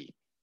and T,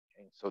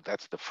 okay? So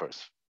that's the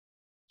first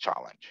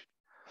challenge.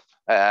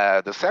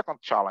 The second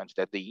challenge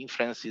that the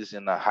inference is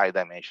in a high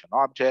dimension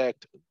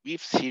object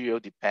with serial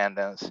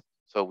dependence.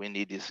 So we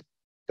need this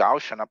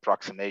Gaussian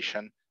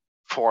approximation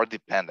for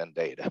dependent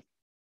data.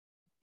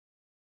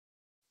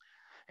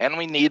 And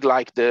we need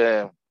like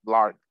the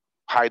large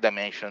high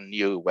dimension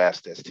new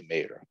West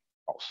estimator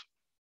also,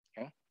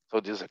 okay?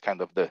 So these are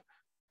kind of the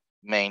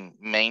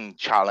main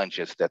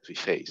challenges that we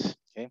face,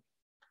 okay?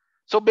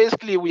 So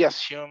basically we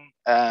assume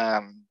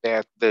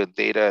that the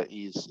data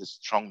is a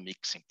strong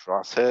mixing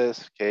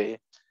process, okay?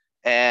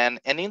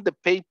 And in the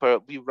paper,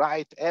 we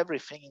write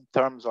everything in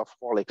terms of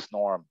Hollex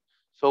norm.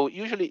 So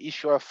usually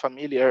if you are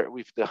familiar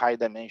with the high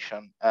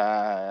dimension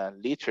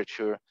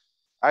literature,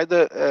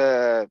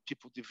 either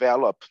people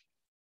develop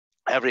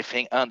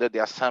everything under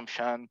the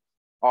assumption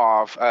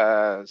of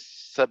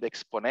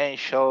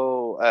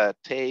sub-exponential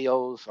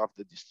tails of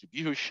the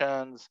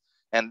distributions.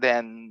 And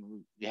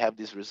then we have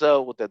this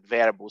result that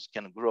variables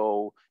can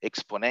grow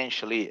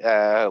exponentially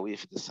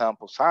with the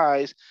sample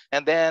size.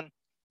 And then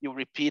you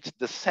repeat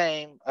the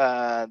same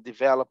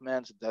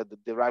developments that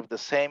derive the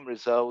same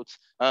results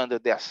under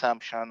the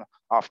assumption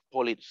of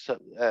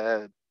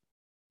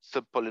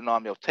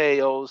subpolynomial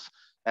tails,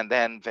 and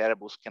then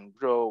variables can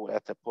grow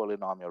at a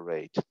polynomial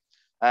rate.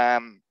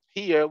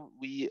 Here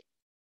we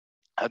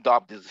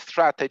adopt this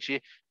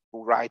strategy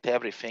to write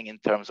everything in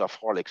terms of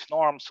Hollex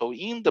norm. So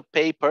in the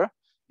paper,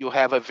 you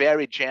have a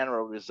very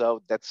general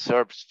result that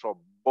serves for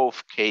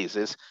both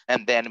cases,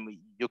 and then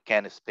you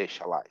can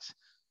specialize.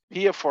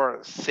 Here,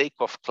 for sake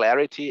of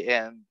clarity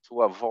and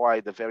to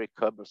avoid the very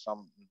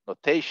cumbersome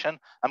notation,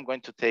 I'm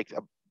going to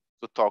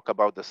talk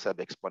about the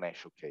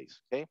sub-exponential case,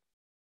 okay?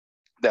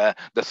 The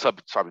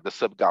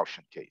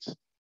sub-Gaussian case,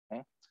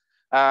 okay?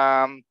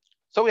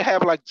 So we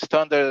have like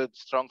standard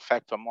strong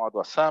factor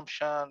model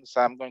assumptions.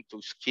 I'm going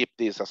to skip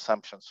these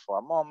assumptions for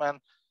a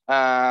moment.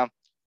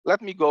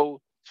 Let me go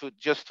to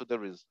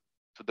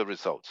the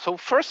results. So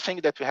first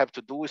thing that we have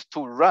to do is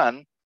to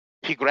run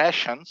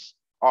regressions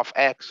of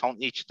X on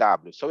each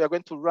W. So we are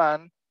going to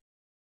run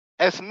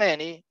as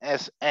many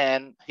as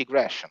N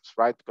regressions,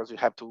 right? Because we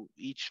have to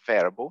each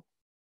variable.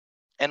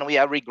 And we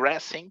are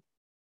regressing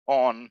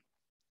on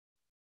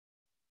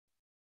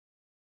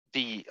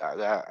the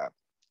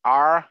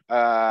R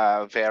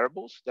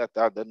variables that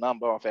are the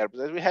number of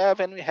variables that we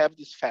have, and we have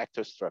this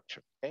factor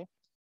structure, okay?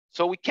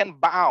 So we can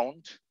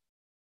bound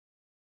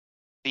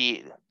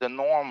the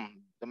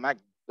norm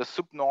the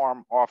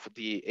subnorm of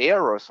the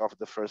errors of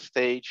the first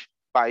stage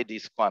by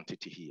this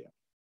quantity here.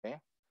 Okay,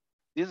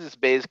 this is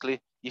basically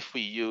if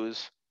we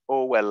use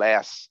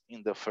OLS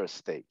in the first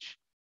stage.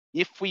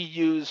 If we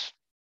use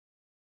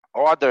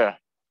other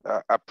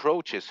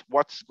approaches,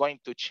 what's going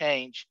to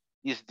change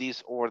is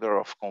this order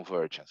of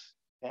convergence.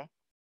 Okay,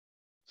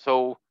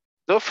 so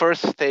the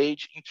first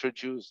stage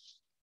introduced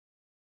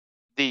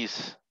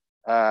this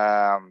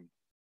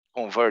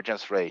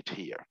convergence rate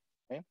here.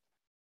 Okay?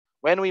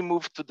 When we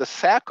move to the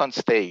second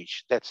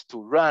stage, that's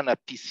to run a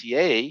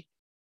PCA,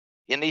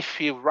 and if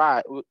we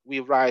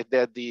write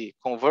that the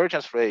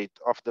convergence rate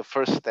of the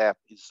first step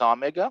is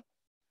omega,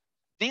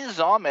 this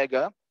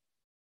omega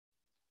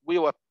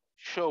will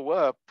show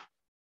up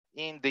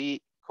in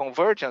the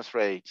convergence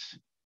rates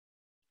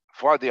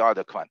for the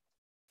other quantity,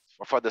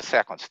 for the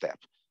second step,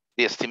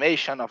 the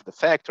estimation of the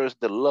factors,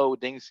 the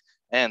loadings,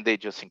 and the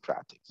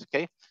idiosyncratics.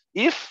 Okay,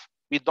 if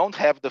we don't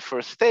have the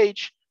first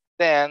stage,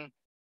 then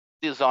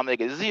this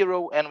omega is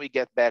 0, and we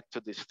get back to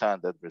the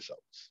standard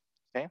results.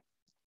 Okay,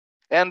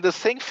 and the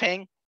same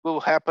thing will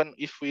happen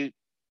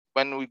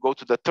when we go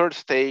to the third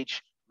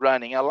stage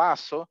running a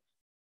lasso.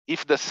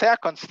 If the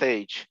second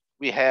stage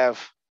we have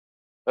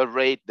a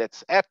rate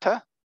that's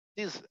eta,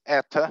 this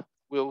eta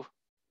will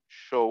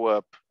show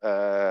up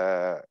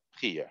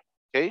here.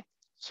 Okay,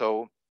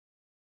 so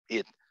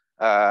it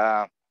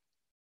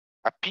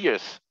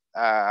appears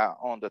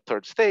on the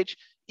third stage.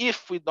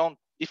 If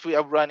we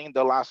are running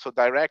the lasso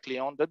directly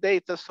on the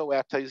data, so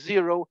eta is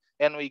 0,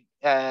 and we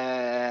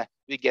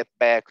get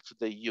back to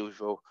the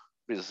usual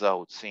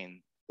results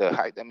in the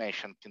high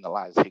dimension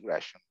penalized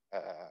regression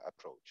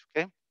approach.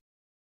 Okay,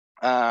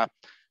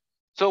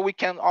 so we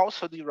can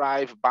also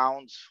derive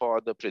bounds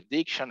for the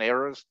prediction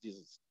errors. This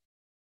is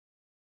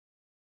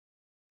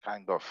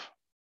kind of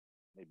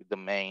maybe the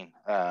main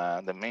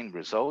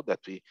result, that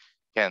we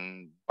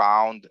can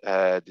bound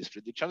this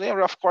prediction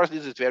error. Of course,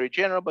 this is very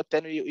general, but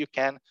then you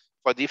can,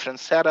 for different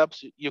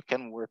setups, you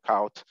can work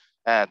out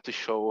to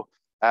show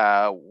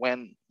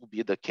when will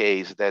be the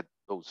case that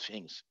those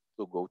things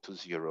will go to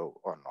 0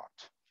 or not.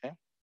 Okay.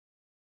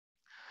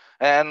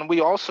 And we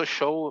also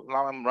show,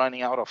 now I'm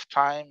running out of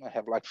time, I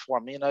have like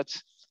 4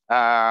 minutes,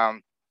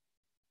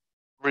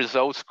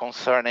 results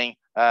concerning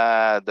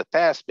the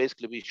test.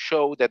 Basically, we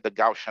show that the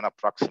Gaussian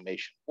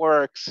approximation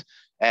works,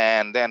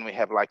 and then we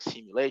have like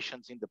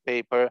simulations in the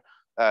paper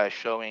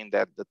showing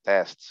that the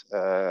tests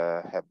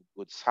have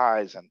good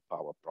size and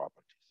power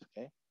properties.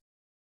 Okay,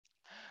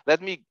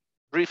 let me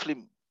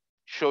briefly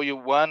show you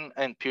one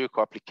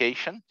empirical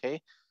application.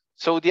 Okay,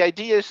 so the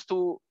idea is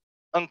to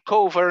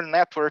uncover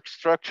network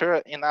structure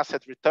in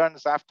asset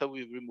returns after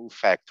we remove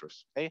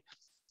factors. Okay,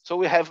 so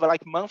we have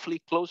like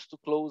monthly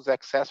close-to-close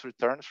excess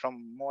returns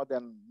from more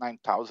than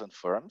 9,000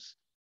 firms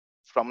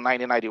from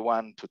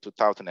 1991 to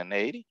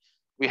 2080.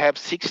 We have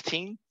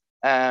 16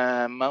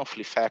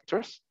 monthly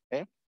factors.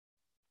 Okay,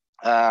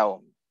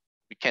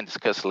 we can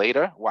discuss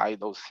later why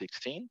those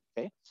 16.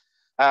 Okay,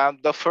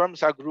 the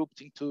firms are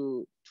grouped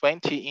into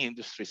 20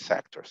 industry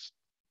sectors.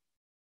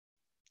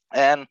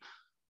 And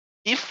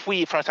if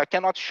we, for instance, I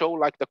cannot show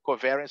like the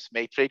covariance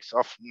matrix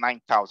of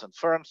 9,000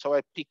 firms, so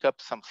I pick up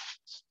some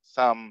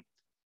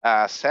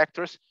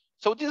sectors.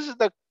 So this is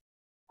the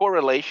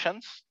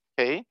correlations,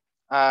 okay,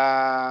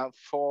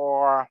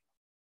 for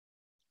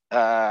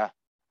the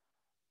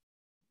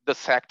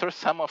sectors,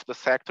 some of the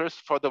sectors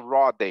for the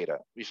raw data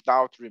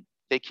without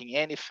taking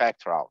any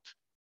factor out.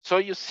 So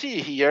you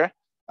see here,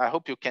 I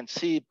hope you can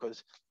see,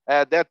 because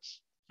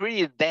that's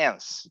pretty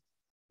dense,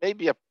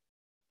 maybe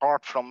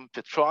apart from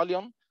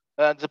petroleum,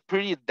 the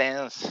pretty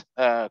dense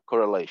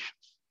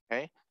correlations,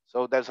 okay?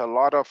 So there's a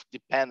lot of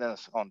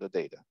dependence on the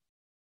data.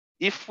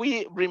 If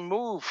we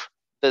remove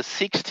the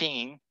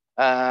 16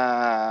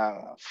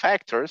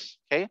 factors,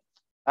 okay,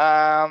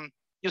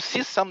 you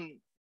see some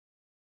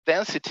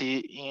density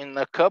in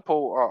a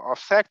couple of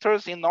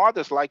sectors. In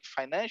others, like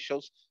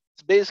financials,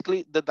 it's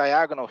basically the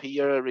diagonal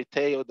here,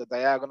 retail, the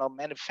diagonal,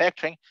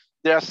 manufacturing.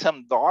 There are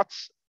some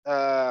dots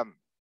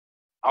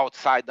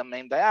outside the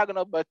main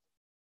diagonal, but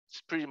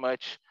it's pretty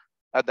much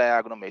a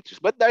diagonal matrix.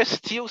 But there's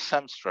still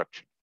some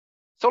structure.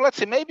 So let's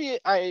say maybe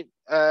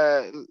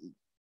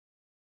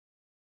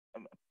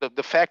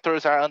the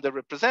factors are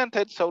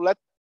underrepresented. So let's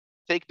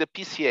take the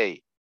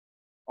PCA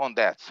on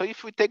that. So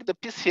if we take the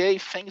PCA,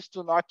 things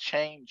do not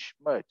change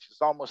much.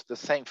 It's almost the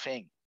same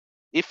thing.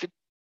 If it,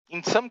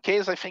 in some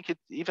cases, I think it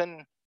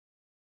even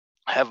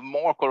have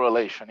more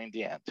correlation in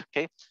the end.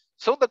 Okay.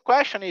 So the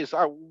question is,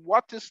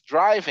 what is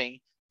driving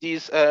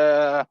these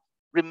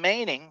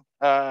remaining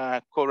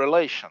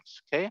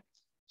correlations? Okay.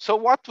 So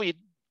what we're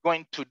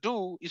going to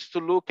do is to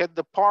look at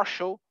the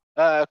partial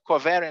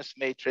covariance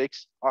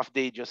matrix of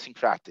the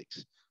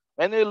idiosyncratics.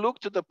 When we look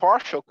to the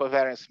partial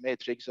covariance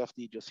matrix of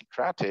the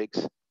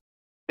idiosyncratics,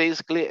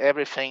 basically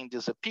everything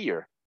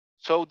disappears.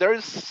 So there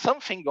is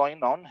something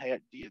going on here.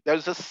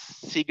 There's a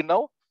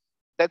signal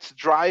that's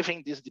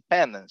driving this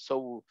dependence.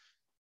 So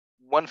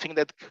one thing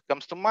that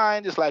comes to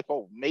mind is like,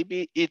 oh,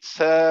 maybe it's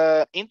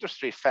an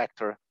industry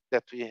factor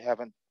that we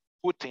haven't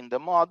put in the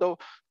model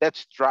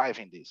that's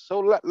driving this.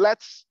 So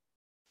let's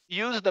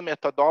use the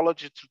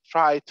methodology to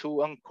try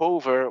to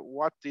uncover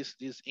what is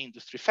this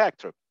industry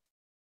factor.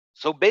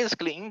 So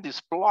basically in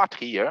this plot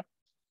here,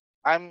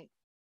 I'm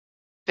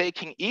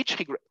taking each,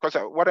 because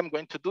what I'm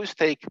going to do is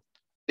take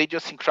the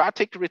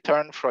idiosyncratic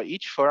return for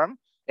each firm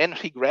and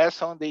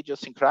regress on the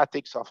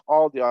idiosyncratics of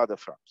all the other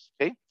firms,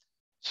 okay?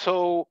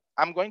 So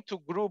I'm going to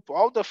group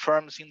all the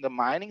firms in the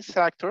mining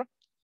sector,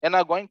 and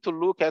I'm going to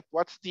look at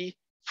what's the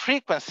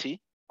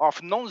frequency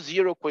of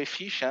non-zero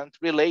coefficient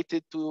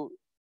related to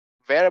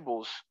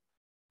variables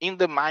in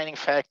the mining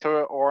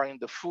sector or in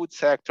the food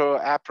sector,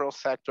 apparel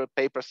sector,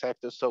 paper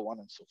sector, so on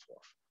and so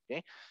forth,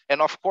 okay?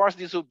 And of course,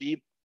 this will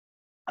be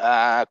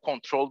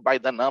controlled by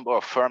the number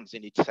of firms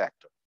in each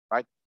sector,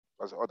 right?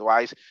 Because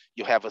otherwise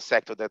you have a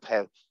sector that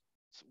has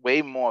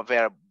way more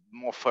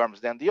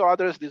firms than the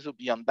others. This will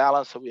be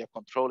unbalanced, so we are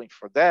controlling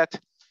for that.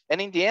 And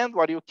in the end,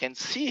 what you can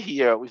see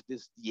here with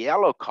this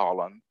yellow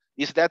column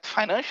is that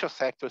financial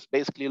sector is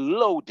basically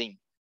loading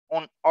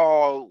on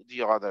all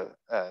the other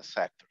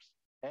sectors,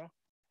 okay?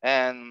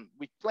 And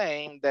we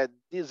claim that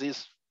this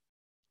is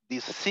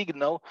this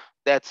signal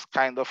that's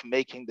kind of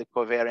making the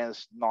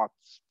covariance not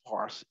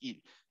sparse,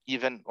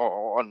 even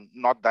or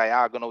not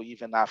diagonal,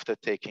 even after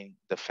taking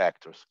the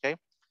factors, okay?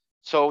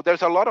 So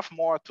there's a lot of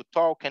more to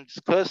talk and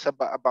discuss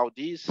about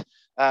this.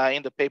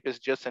 In the paper is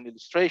just an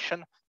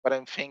illustration, but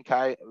I think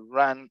I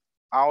ran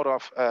out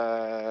of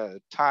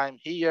time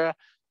here.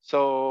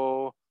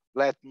 So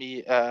let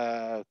me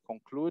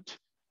conclude.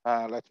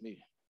 Let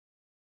me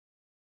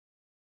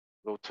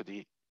go to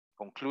the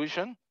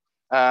conclusion.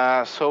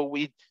 So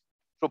we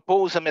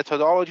propose a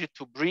methodology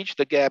to bridge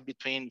the gap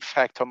between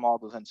factor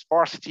models and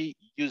sparsity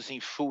using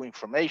full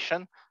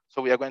information.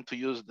 So we are going to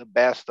use the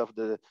best of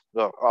the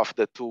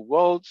two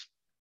worlds.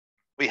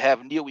 We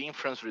have new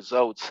inference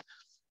results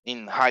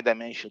in high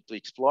dimension to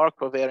explore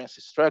covariance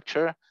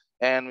structure,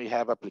 and we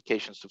have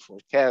applications to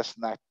forecast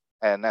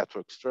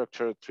network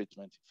structure,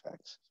 treatment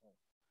effects.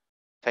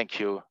 Thank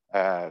you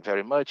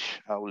very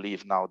much. I will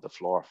leave now the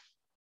floor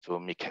to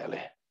Michele.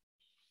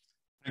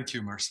 Thank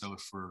you, Marcelo,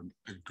 for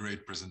a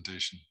great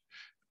presentation.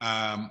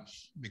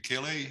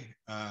 Michele,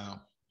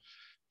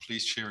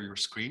 please share your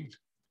screen.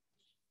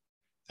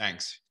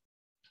 Thanks.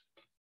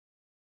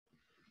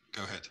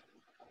 Go ahead.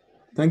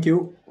 Thank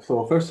you.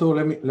 So first of all,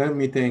 let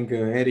me thank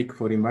Eric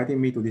for inviting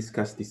me to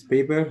discuss this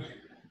paper.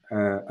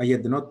 I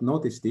had not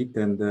noticed it,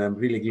 and I'm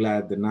really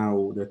glad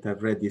now that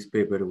I've read this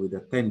paper with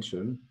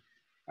attention.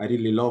 I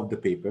really love the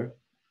paper.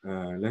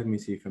 Let me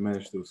see if I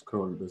manage to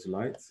scroll the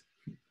slides.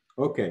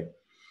 Okay.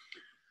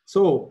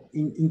 So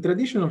in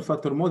traditional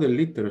factor model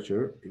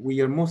literature,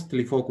 we are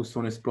mostly focused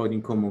on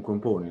exploiting common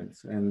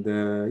components. And,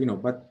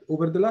 but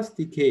over the last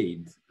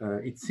decade,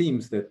 it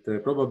seems that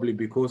probably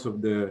because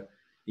of the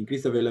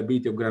increased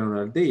availability of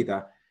granular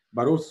data,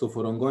 but also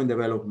for ongoing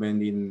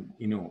development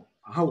in,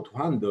 how to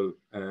handle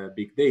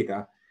big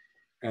data,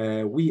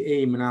 we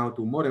aim now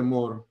to more and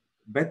more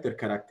better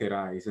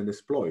characterize and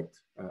exploit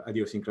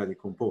idiosyncratic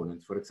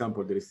components. For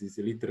example, there is this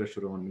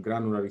literature on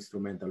granular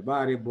instrumental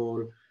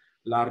variable,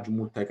 large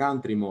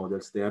multi-country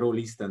models. They are all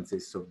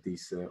instances of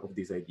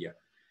this idea.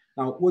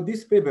 Now, what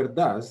this paper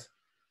does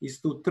is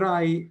to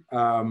try,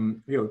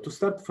 to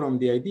start from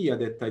the idea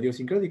that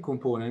idiosyncratic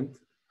components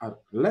are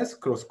less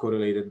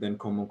cross-correlated than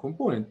common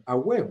components.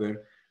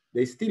 However,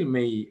 they still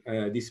may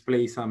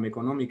display some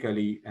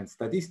economically and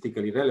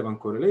statistically relevant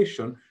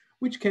correlation,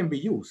 which can be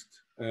used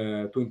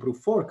to improve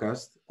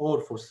forecast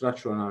or for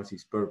structural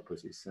analysis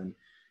purposes. And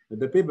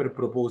the paper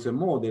proposed a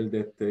model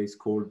that is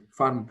called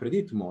farm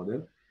predict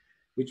model,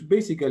 which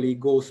basically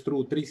goes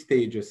through 3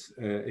 stages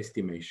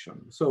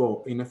estimation.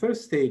 So in the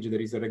first stage,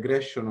 there is a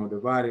regression of the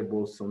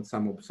variables on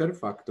some observed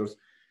factors,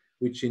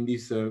 which in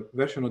this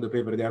version of the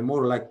paper, they are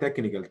more like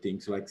technical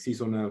things like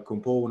seasonal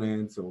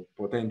components or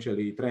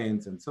potentially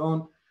trends and so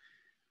on.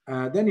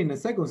 Then in the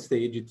second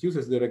stage, it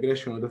uses the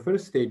regression of the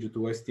first stage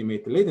to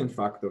estimate latent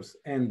factors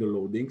and the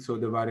loading, so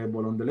the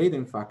variable on the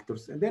latent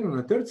factors. And then on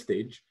the third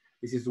stage,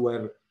 this is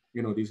where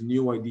this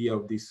new idea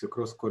of this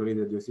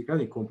cross-correlated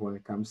idiosyncratic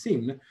component comes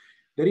in.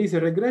 There is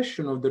a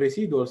regression of the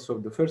residuals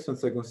of the first and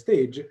second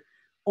stage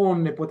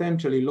on a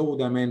potentially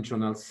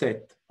low-dimensional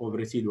set of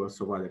residuals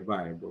of other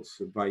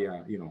variables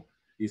via,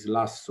 this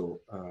lasso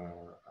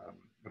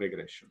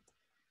regression.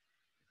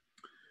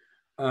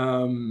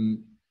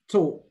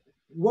 So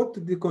what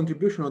the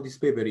contribution of this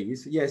paper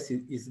is, yes,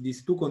 is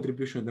these 2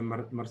 contributions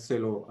that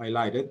Marcelo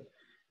highlighted.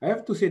 I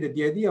have to say that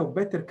the idea of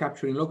better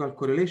capturing local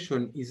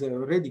correlation is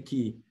already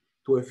key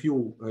to a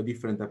few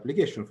different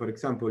applications. For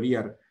example,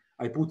 here,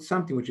 I put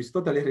something which is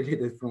totally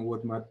related from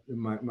what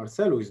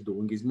Marcelo is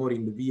doing, is more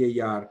in the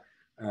VAR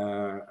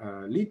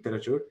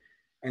literature.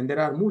 And there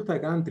are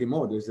multi-country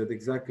models that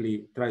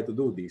exactly try to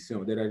do this.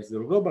 There is the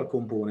global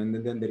component,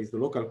 and then there is the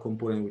local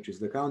component, which is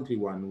the country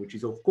one, which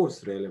is of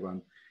course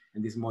relevant.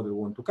 And this model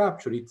want to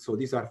capture it. So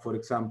these are, for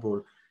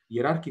example,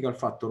 hierarchical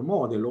factor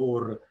model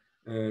or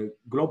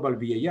global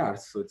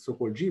VARs, so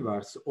so-called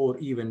GVARs, or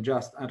even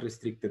just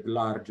unrestricted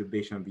large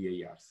Bayesian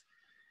VARs.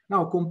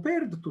 Now,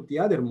 compared to the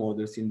other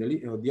models in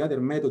the other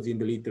methods in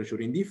the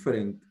literature, in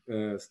different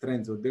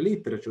strands of the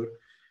literature,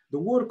 the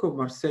work of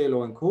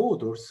Marcelo and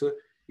co-authors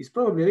is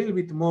probably a little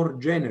bit more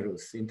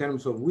generous in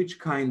terms of which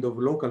kind of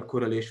local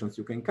correlations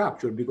you can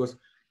capture, because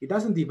it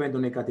doesn't depend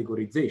on a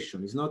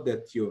categorization. It's not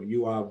that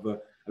you have a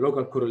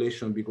local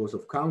correlation because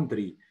of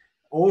country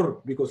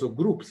or because of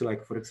groups,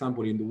 like, for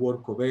example, in the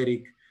work of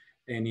Eric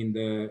and in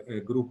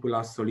the group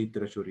Lasso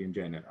literature in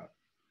general.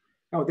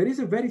 Now, there is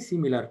a very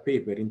similar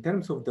paper in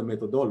terms of the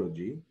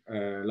methodology,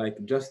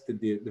 like just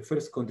the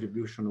first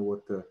contribution of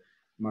what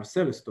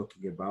Marcelo is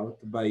talking about,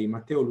 by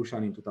Matteo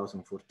Luciani in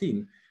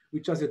 2014,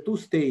 which has a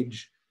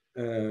two-stage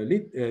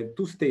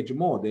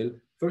model.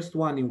 First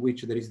one in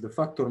which there is the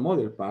factor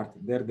model part,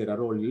 there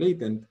are all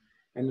latent,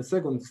 and the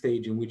second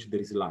stage in which there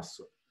is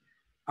Lasso.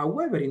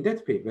 However, in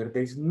that paper,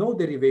 there is no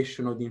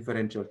derivation of the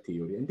inferential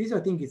theory. And this, I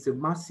think, is a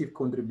massive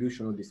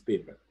contribution of this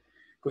paper.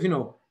 Because, you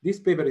know, this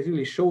paper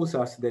really shows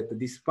us that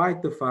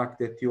despite the fact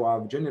that you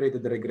have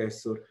generated the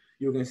regressor,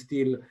 you can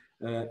still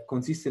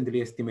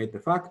consistently estimate the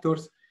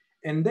factors.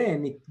 And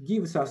then it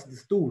gives us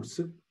these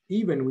tools,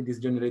 even with this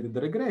generated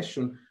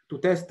regression, to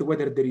test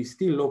whether there is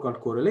still local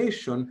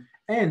correlation.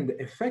 And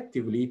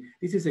effectively,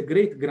 this is a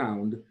great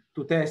ground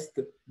to test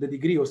the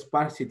degree of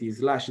sparsity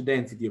 /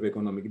 density of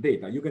economic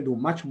data. You can do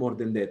much more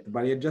than that,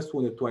 but I just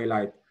wanted to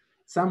highlight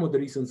some of the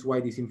reasons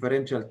why this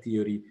inferential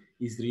theory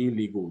is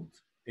really good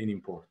and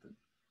important.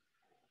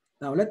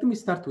 Now, let me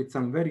start with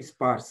some very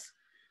sparse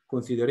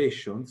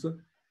considerations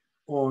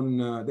on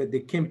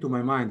that came to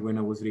my mind when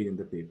I was reading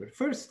the paper.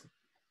 First,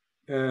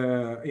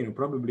 you know,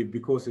 probably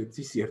because it's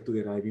easier to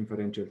derive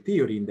inferential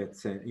theory in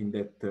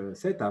that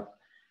setup,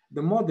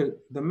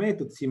 the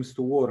method seems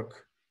to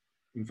work,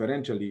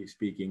 inferentially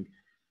speaking,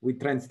 with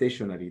trend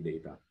stationary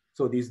data.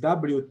 So these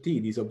WT,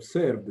 these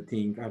observed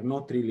things, are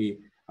not really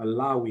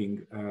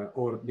allowing,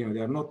 or you know,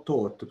 they are not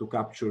taught to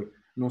capture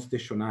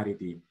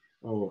non-stationarity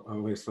or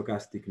a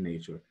stochastic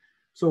nature.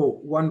 So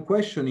one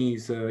question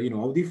is, you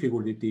know, how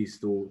difficult it is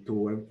to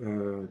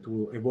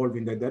evolve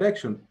in that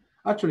direction.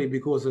 Actually,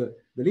 because the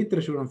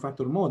literature on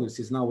factor models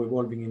is now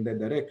evolving in that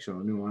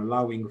direction, you know,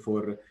 allowing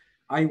for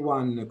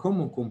I1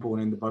 common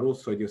component, but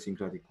also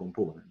idiosyncratic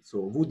component. So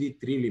would it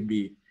really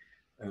be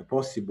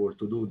possible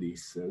to do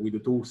this with the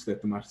tools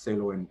that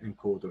Marcelo and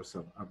co-authors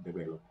have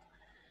developed?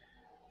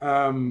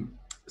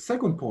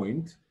 Second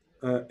point,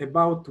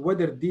 about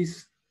whether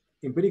these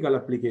empirical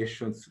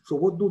applications, so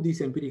what do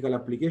these empirical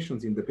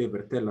applications in the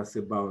paper tell us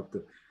about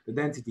the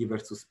density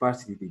versus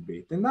sparsity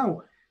debate? And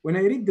now, when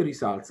I read the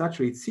results,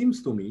 actually, it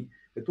seems to me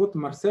that what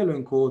Marcelo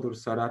and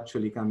co-authors are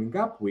actually coming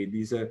up with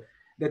is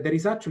that there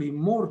is actually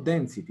more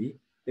density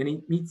than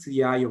it meets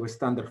the eye of a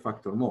standard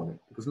factor model.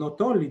 Because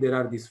not only there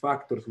are these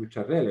factors which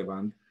are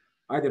relevant,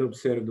 either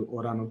observed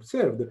or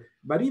unobserved,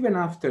 but even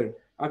after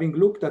having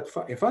looked at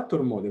a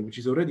factor model, which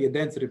is already a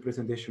dense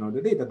representation of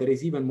the data, there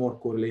is even more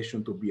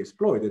correlation to be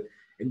exploited.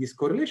 And this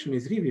correlation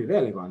is really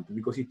relevant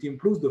because it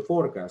improves the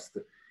forecast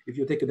if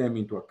you take them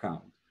into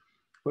account.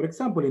 For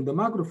example, in the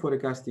macro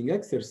forecasting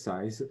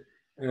exercise,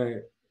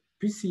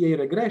 PCA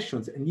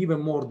regressions and even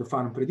more the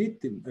farm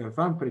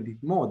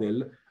predict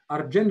model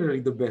are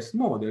generally the best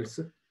models.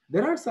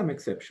 There are some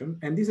exceptions,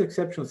 and these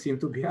exceptions seem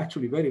to be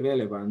actually very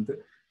relevant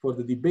for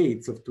the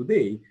debates of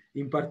today.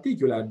 In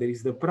particular, there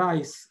is the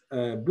price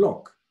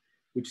block,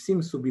 which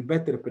seems to be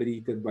better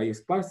predicted by a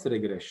sparse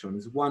regression.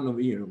 It's one of,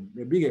 you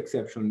know, a big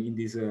exception in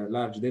this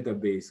large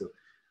database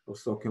of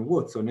Stock and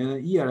Watson.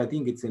 And here, I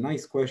think it's a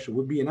nice question,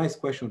 would be a nice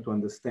question to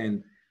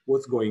understand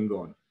what's going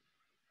on.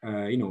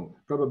 You know,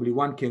 probably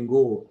one can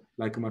go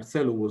like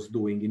Marcelo was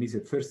doing in his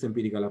first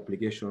empirical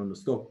application on the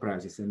stock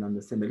prices and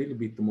understand a little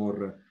bit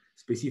more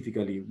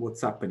specifically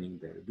what's happening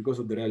there because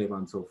of the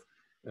relevance of,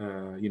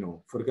 you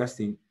know,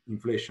 forecasting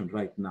inflation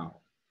right now.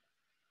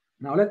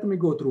 Now, let me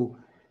go through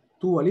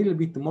two a little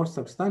bit more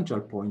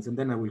substantial points, and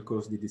then I will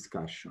close the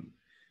discussion.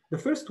 The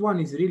first one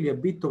is really a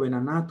bit of an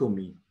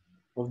anatomy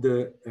of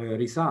the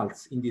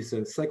results in this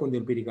second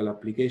empirical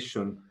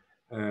application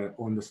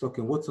on the Stock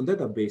and Watson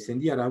database.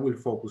 And here I will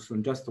focus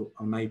on just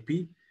on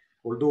IP,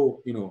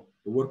 although, you know,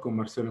 the work of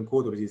Marcelo and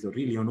co-authors is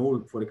really on all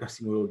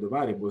forecasting all the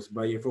variables,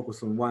 but I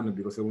focus on one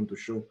because I want to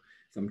show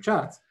some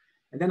charts.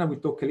 And then I will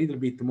talk a little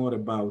bit more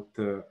about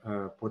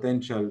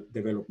potential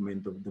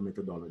development of the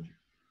methodology.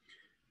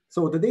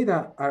 So the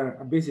data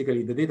are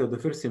basically the data of the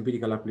first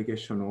empirical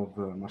application of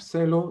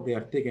Marcelo. They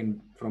are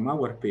taken from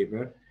our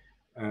paper,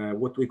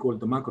 what we call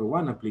the macro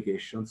one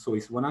application. So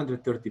it's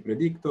 130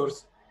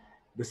 predictors.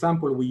 The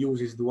sample we use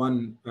is the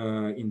one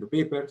in the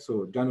paper,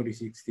 so January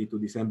 60 to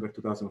December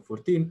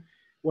 2014.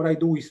 What I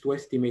do is to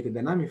estimate a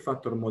dynamic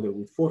factor model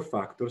with 4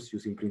 factors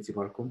using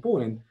principal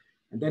component,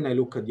 and then I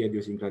look at the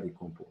idiosyncratic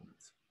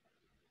components.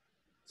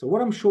 So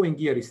what I'm showing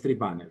here is 3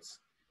 panels.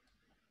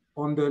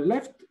 On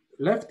the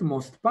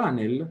leftmost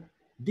panel,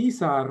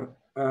 these are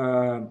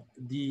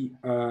the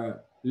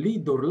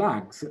lead or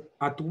lags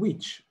at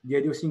which the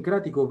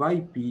idiosyncratic of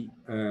IP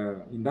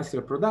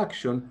industrial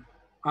production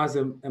has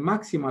a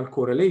maximal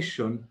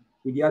correlation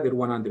with the other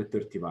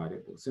 130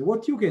 variables. And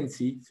what you can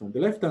see, so on the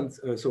left hand,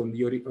 so on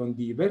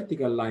the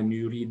vertical line,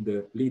 you read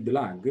the lead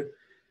lag,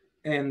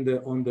 and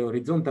on the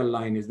horizontal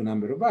line is the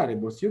number of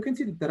variables. You can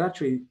see that they're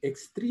actually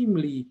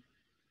extremely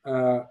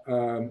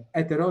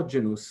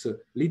heterogeneous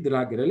lead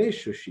lag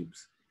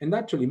relationships. And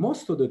actually,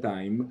 most of the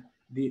time,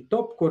 the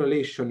top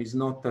correlation is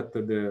not at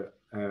the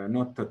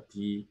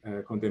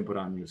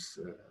contemporaneous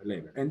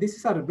level. And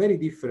these are very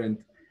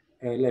different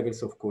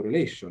levels of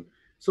correlation.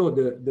 So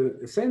the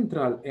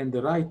central and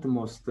the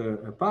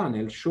rightmost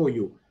panel show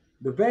you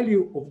the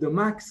value of the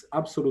max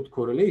absolute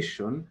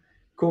correlation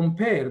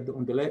compared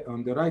on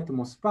the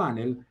rightmost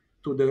panel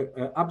to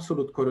the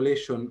absolute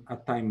correlation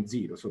at time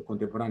 0, so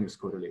contemporaneous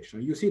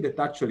correlation. You see that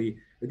actually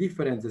the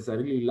differences are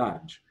really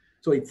large.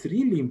 So it's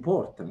really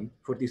important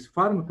for this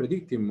farm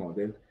predictive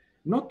model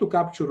not to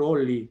capture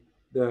only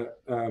the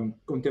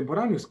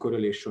contemporaneous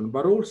correlation,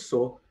 but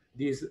also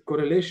this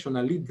correlation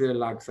and lead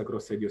lags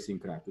across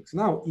idiosyncratics.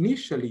 Now,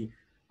 initially,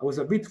 I was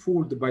a bit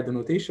fooled by the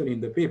notation in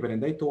the paper,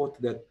 and I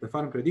thought that the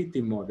farm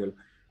predictive model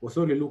was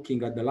only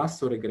looking at the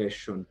lasso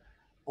regression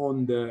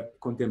on the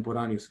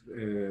contemporaneous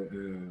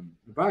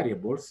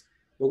variables.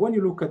 But when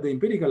you look at the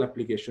empirical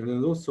application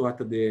and also at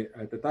the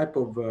type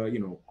of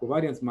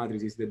covariance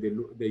matrices that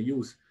they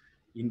use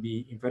in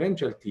the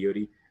inferential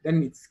theory,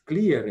 then it's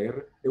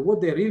clearer that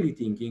what they're really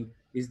thinking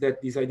is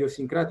that these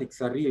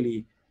idiosyncratics are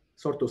really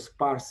sort of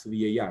sparse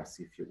VARs,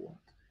 if you want.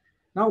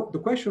 Now, the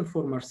question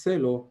for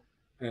Marcelo,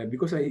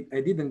 because I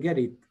didn't get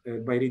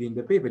it by reading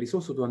the paper, is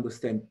also to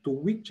understand to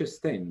which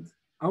extent,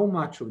 how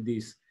much of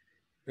this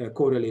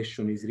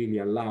correlation is really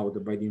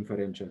allowed by the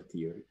inferential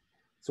theory.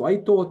 So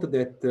I thought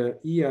that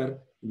here,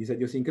 in this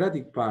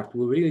idiosyncratic part,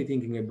 we were really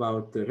thinking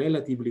about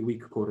relatively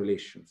weak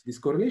correlations. These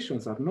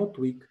correlations are not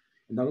weak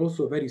and are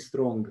also very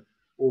strong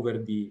over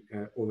the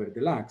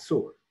lag.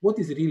 So what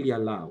is really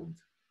allowed?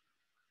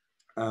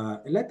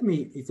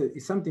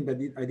 It's something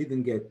that I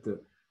didn't get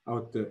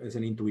out as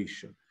an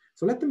intuition.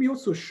 So let me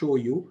also show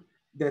you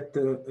that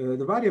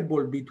the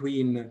variable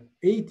between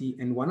 80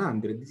 and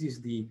 100, this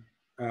is the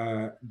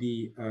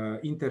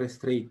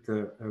interest rate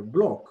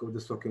block of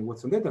the Stock and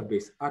Watson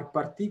database, are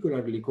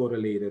particularly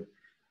correlated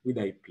with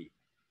IP.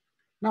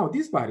 Now,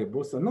 these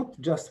variables are not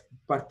just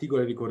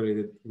particularly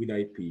correlated with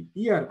IP.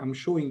 Here, I'm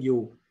showing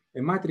you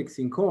a matrix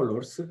in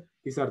colors.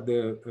 These are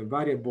the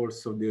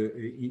variables of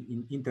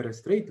the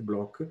interest rate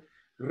block.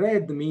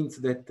 Red means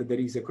that there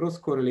is a cross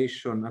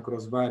correlation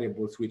across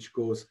variables which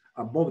goes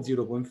above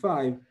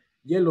 0.5,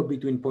 yellow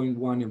between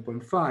 0.1 and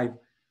 0.5,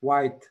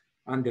 white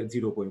under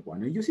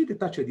 0.1. And you see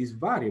that actually these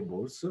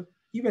variables,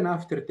 even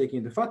after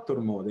taking the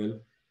factor model,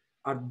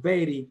 are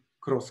very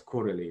cross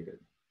correlated.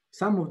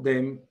 Some of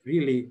them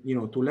really,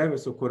 to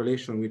levels of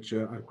correlation which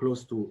are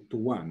close to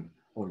 1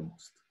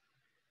 almost.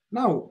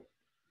 Now,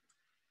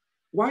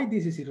 why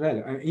this is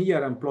irrelevant?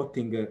 Here I'm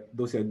plotting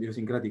those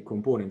idiosyncratic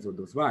components of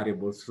those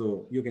variables,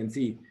 so you can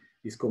see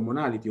this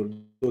commonality,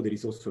 although there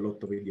is also a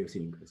lot of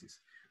idiosyncrasies.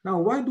 Now,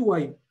 why do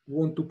I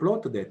want to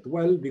plot that?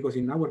 Well, because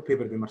in our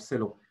paper that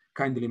Marcelo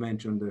kindly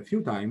mentioned a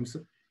few times,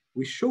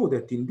 we show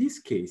that in this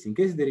case, in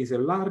case there is a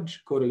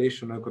large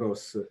correlation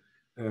across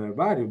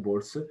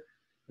variables,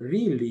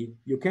 really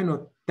you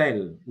cannot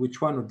tell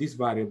which one of these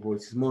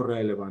variables is more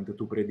relevant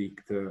to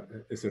predict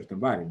a certain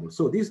variable.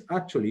 So this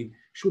actually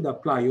should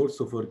apply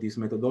also for this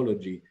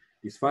methodology,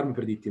 this farm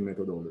predictive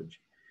methodology.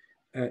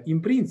 In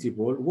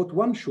principle, what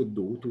one should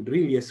do to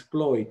really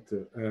exploit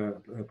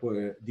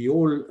the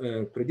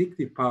whole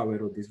predictive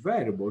power of these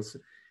variables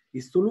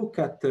is to look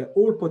at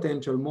all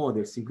potential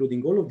models,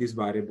 including all of these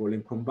variables,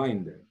 and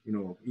combine them.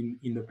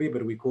 In the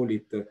paper, we call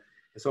it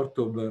a sort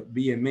of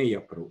BMA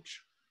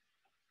approach.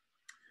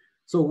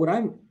 So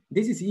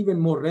this is even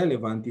more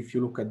relevant if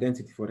you look at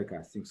density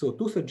forecasting. So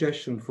two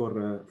suggestions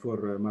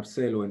for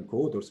Marcelo and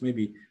co-authors,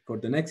 maybe for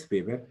the next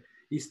paper,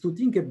 is to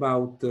think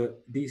about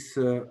this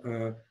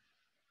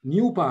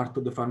new part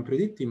of the farm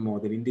predictive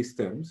model in these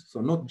terms.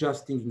 So not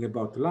just thinking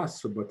about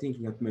lasso, but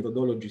thinking of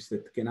methodologies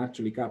that can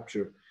actually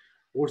capture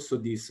also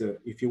this,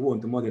 if you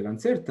want, model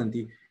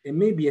uncertainty, and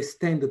maybe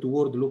extend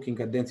toward looking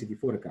at density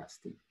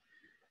forecasting.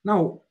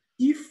 Now,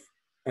 if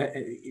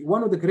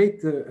one of the great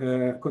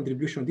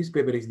contributions of this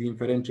paper is the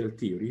inferential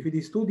theory. If it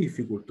is too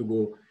difficult to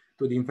go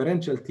to the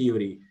inferential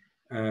theory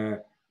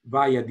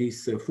via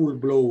this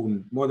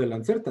full-blown model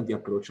uncertainty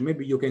approach,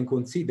 maybe you can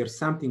consider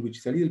something which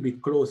is a little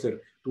bit closer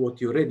to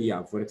what you already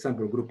have, for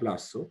example, group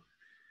lasso,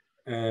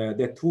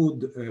 that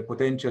would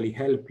potentially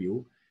help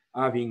you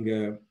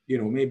having,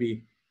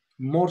 maybe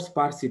more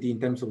sparsity in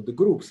terms of the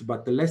groups,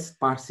 but less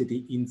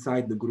sparsity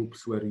inside the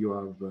groups where you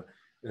have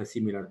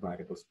similar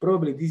variables.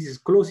 Probably this is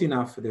close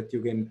enough that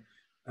you can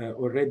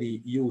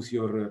already use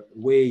your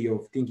way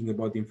of thinking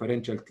about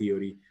inferential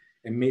theory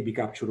and maybe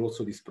capture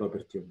also this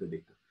property of the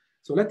data.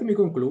 So let me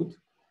conclude.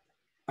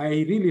 I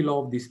really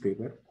love this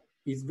paper.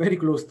 It's very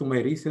close to my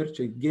research.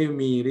 It gave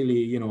me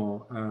really,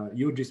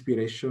 huge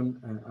inspiration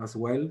as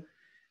well,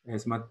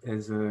 as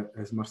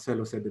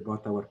Marcelo said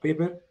about our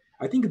paper.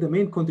 I think the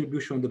main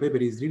contribution of the paper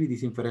is really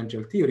this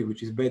inferential theory,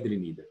 which is badly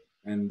needed.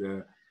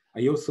 And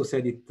I also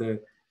said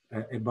it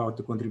about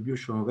the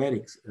contribution of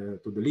Eric's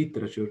to the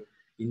literature.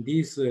 In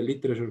this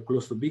literature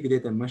close to big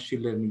data and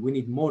machine learning, we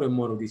need more and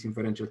more of this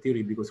inferential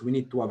theory because we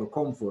need to have a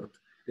comfort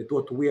that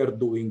what we are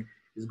doing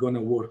is going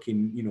to work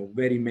in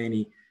very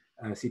many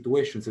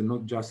situations and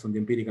not just on the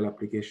empirical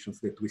applications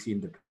that we see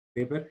in the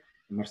paper.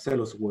 And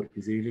Marcelo's work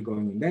is really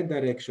going in that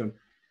direction.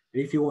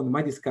 If you want,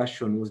 my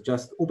discussion was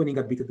just opening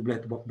a bit of the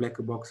black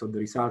box of the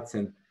results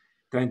and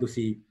trying to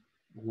see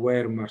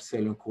where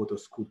Marcelo and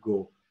Kotos could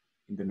go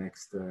in the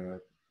next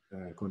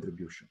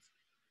contributions.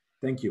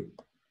 Thank you.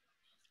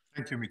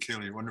 Thank you,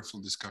 Michele.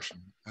 Wonderful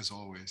discussion, as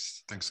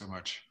always. Thanks so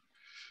much.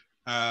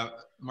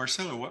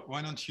 Marcelo,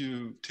 why don't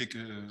you take a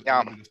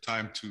little bit of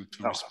time to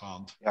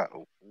respond? Yeah.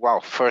 Wow.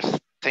 First,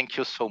 thank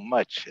you so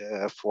much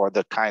for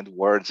the kind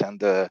words and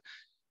the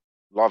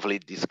lovely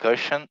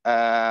discussion.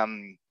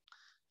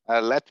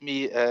 Let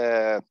me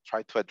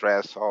try to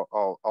address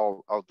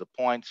all the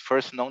points.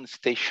 First,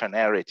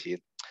 non-stationarity.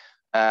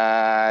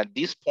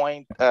 This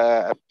point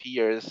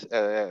appears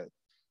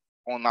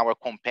on our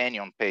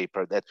companion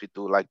paper that we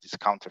do, like this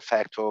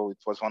counterfactual. It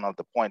was one of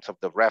the points of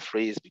the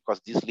referees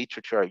because this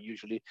literature is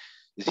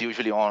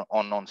usually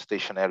on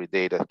non-stationary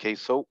data. Okay,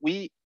 so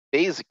we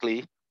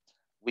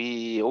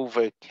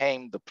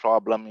overcame the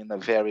problem in a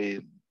very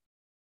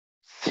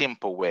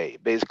simple way.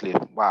 Basically,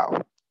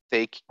 wow,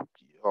 take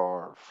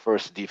your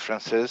first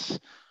differences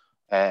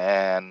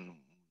and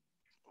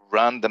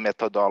run the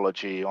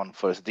methodology on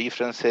first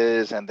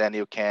differences, and then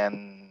you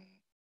can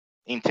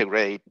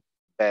integrate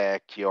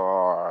back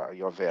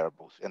your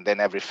variables, and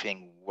then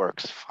everything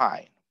works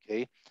fine.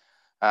 Okay.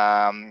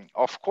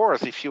 Of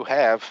course, if you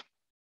have,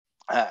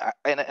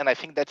 and I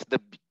think that's the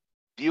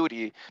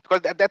beauty,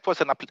 because that was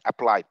an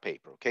applied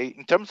paper. Okay.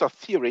 In terms of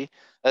theory,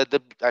 I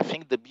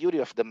think the beauty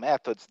of the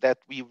methods that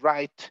we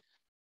write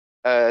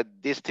the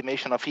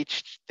estimation of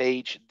each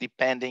stage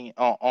depending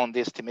on the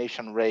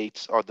estimation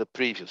rates of the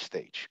previous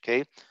stage.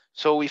 Okay.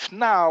 So if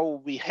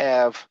now we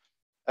have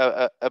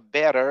a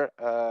better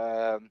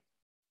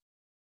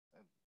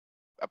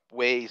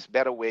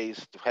better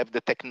ways to have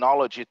the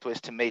technology to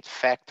estimate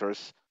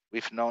factors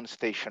with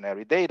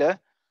non-stationary data,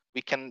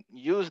 we can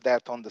use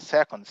that on the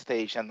second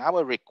stage. And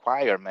our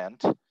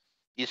requirement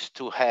is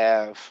to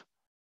have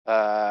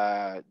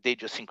the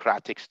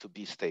idiosyncratics to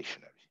be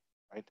stationary,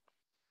 right?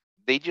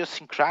 The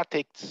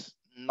idiosyncratics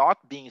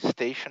not being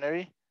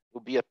stationary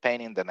will be a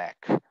pain in the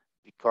neck,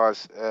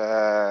 because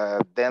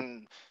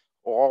then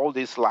all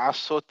this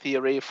lasso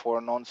theory for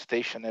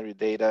non-stationary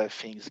data,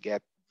 things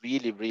get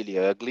really, really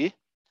ugly.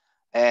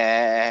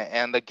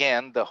 And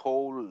again, the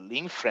whole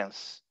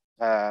inference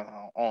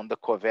on the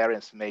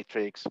covariance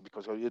matrix,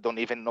 because you don't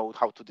even know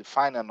how to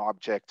define an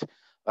object,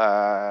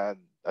 a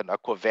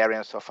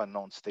covariance of a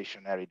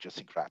non-stationary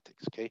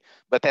idiosyncratics, okay?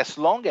 But as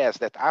long as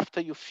that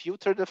after you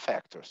filter the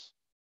factors,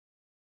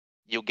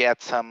 you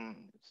get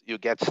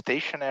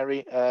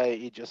stationary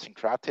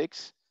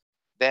idiosyncratics,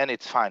 then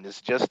it's fine.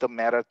 It's just a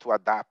matter to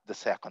adapt the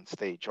second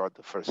stage or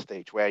the first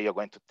stage, where you're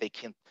going to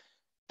take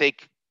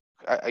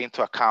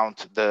into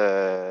account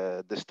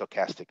the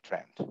stochastic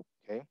trend.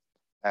 Okay,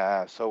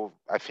 so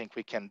I think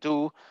we can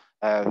do.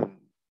 I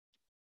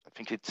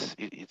think it's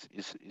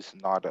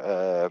not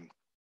a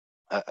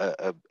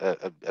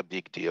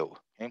big deal.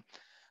 Okay.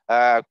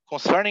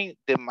 Concerning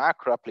the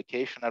macro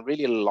application, I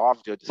really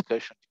loved your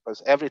discussion,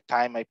 because every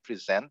time I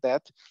present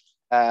that,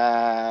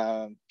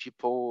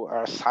 people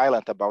are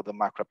silent about the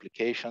macro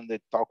application. They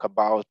talk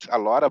a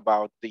lot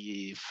about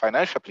the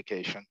financial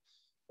application,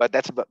 but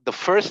that's the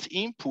first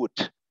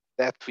input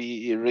that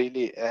we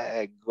really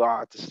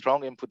got,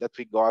 strong input that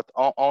we got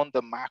on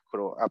the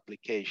macro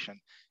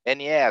application.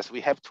 And yes, we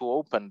have to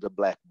open the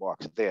black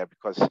box there,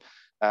 because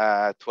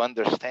to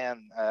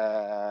understand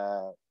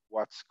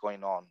what's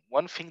going on.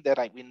 One thing that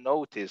we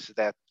notice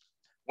that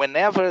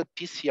whenever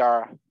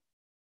PCR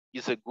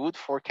is a good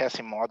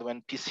forecasting model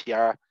and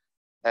PCR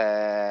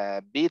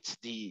beats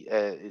the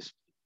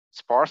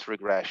sparse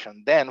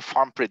regression, then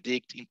farm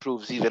predict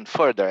improves even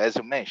further, as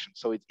you mentioned.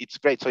 So it's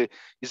great. So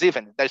it's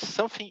even, there's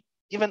something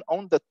even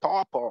on the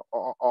top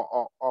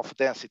of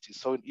density.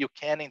 So you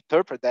can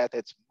interpret that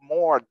it's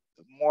more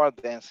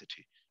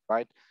density,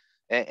 right?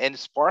 And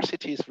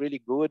sparsity is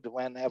really good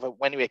when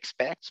you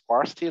expect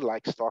sparsity,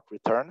 like stock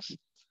returns.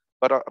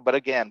 But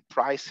again,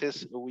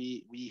 prices,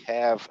 we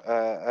have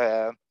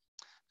to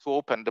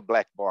open the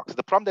black box.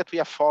 The problem that we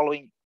are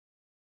following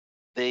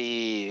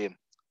the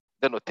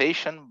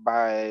notation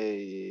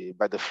by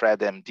the Fred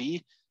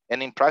MD,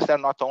 and in price, they're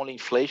not only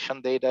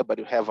inflation data, but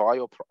you have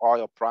oil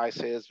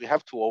prices. We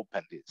have to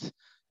open this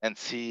and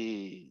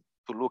see,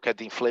 to look at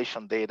the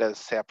inflation data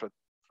separate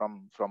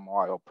from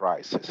oil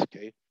prices,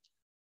 okay?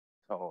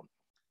 So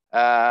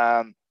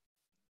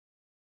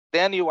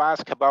then you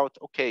ask about,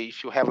 okay,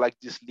 if you have like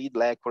this lead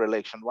lag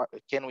correlation, what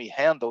can we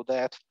handle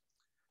that?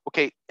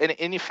 Okay, and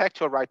in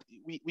fact, you're right.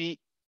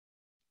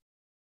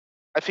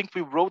 I think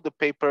we wrote the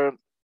paper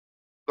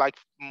like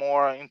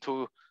more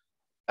into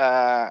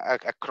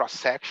a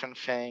cross-section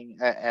thing,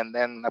 and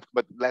then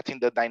but letting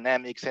the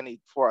dynamics, and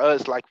for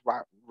us, like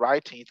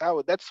writing it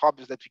out, that's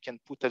obvious that we can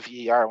put a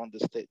VAR on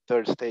the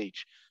third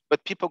stage.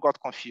 but people got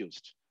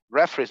confused.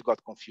 Referees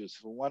got confused.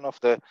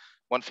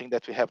 One thing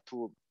that we have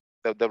to,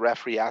 the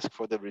referee asked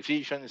for the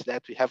revision is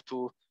that we have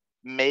to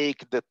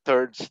make the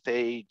third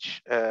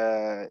stage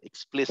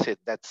explicit.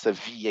 That's a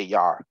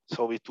VAR.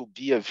 So it will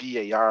be a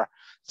VAR.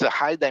 It's a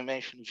high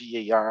dimension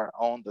VAR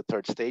on the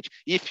third stage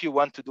if you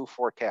want to do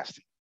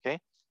forecasting, okay?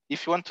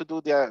 If you want to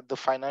do the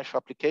financial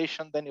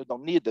application, then you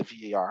don't need the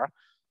VAR.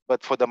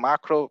 But for the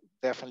macro,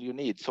 definitely you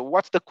need. So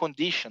what's the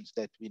conditions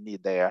that we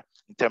need there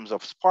in terms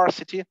of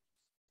sparsity?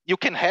 You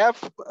can have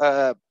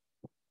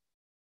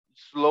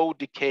slow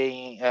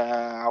decaying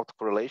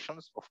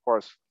autocorrelations. Of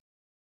course,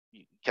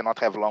 you cannot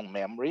have long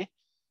memory,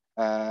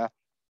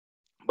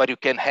 but you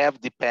can have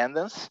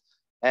dependence,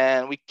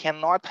 and we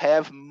cannot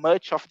have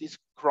much of this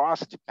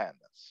cross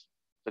dependence.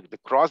 The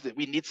cross,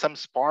 we need some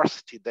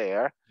sparsity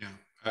there. Yeah.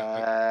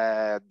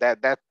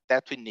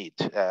 That we need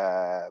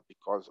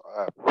because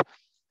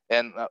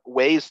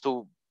ways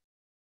to,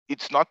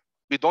 it's not,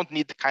 we don't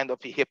need kind of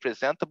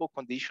representable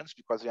conditions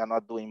because we are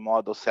not doing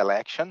model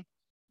selection,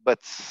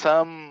 but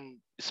some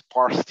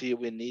sparsity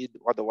we need,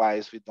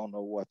 otherwise we don't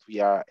know what we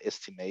are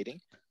estimating.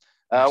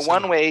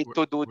 One way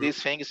to do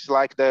these things is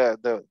like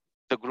the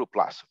group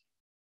lasso.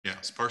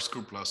 Yeah, sparse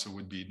group lasso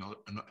would be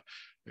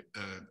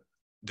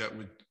that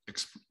would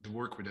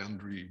work with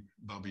Andrew,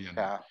 Bobby,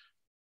 and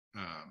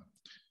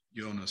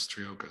Jonas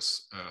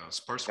Triokas.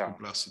 Sparse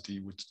group lassity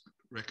would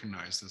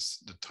recognize as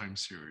the time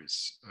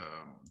series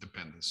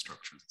dependent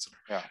structures, etc.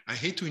 Yeah. I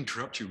hate to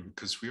interrupt you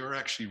because we are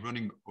actually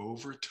running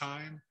over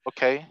time.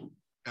 Okay.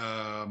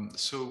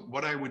 So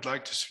what I would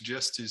like to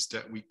suggest is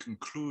that we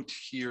conclude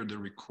here the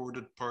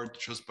recorded part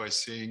just by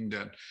saying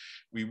that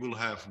we will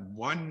have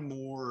one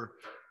more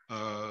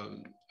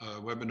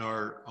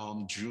webinar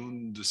on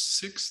June the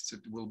 6th.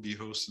 It will be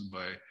hosted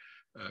by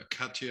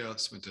Katya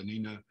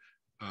Smetanina,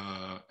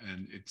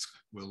 and it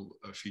will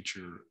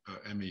feature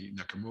Emi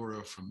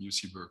Nakamura from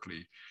UC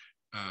Berkeley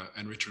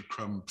and Richard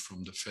Crum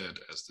from the Fed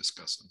as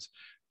discussants.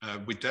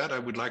 With that, I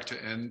would like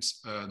to end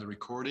the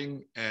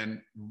recording,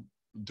 and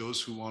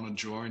those who want to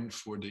join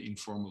for the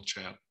informal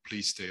chat,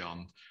 please stay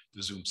on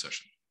the Zoom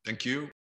session. Thank you.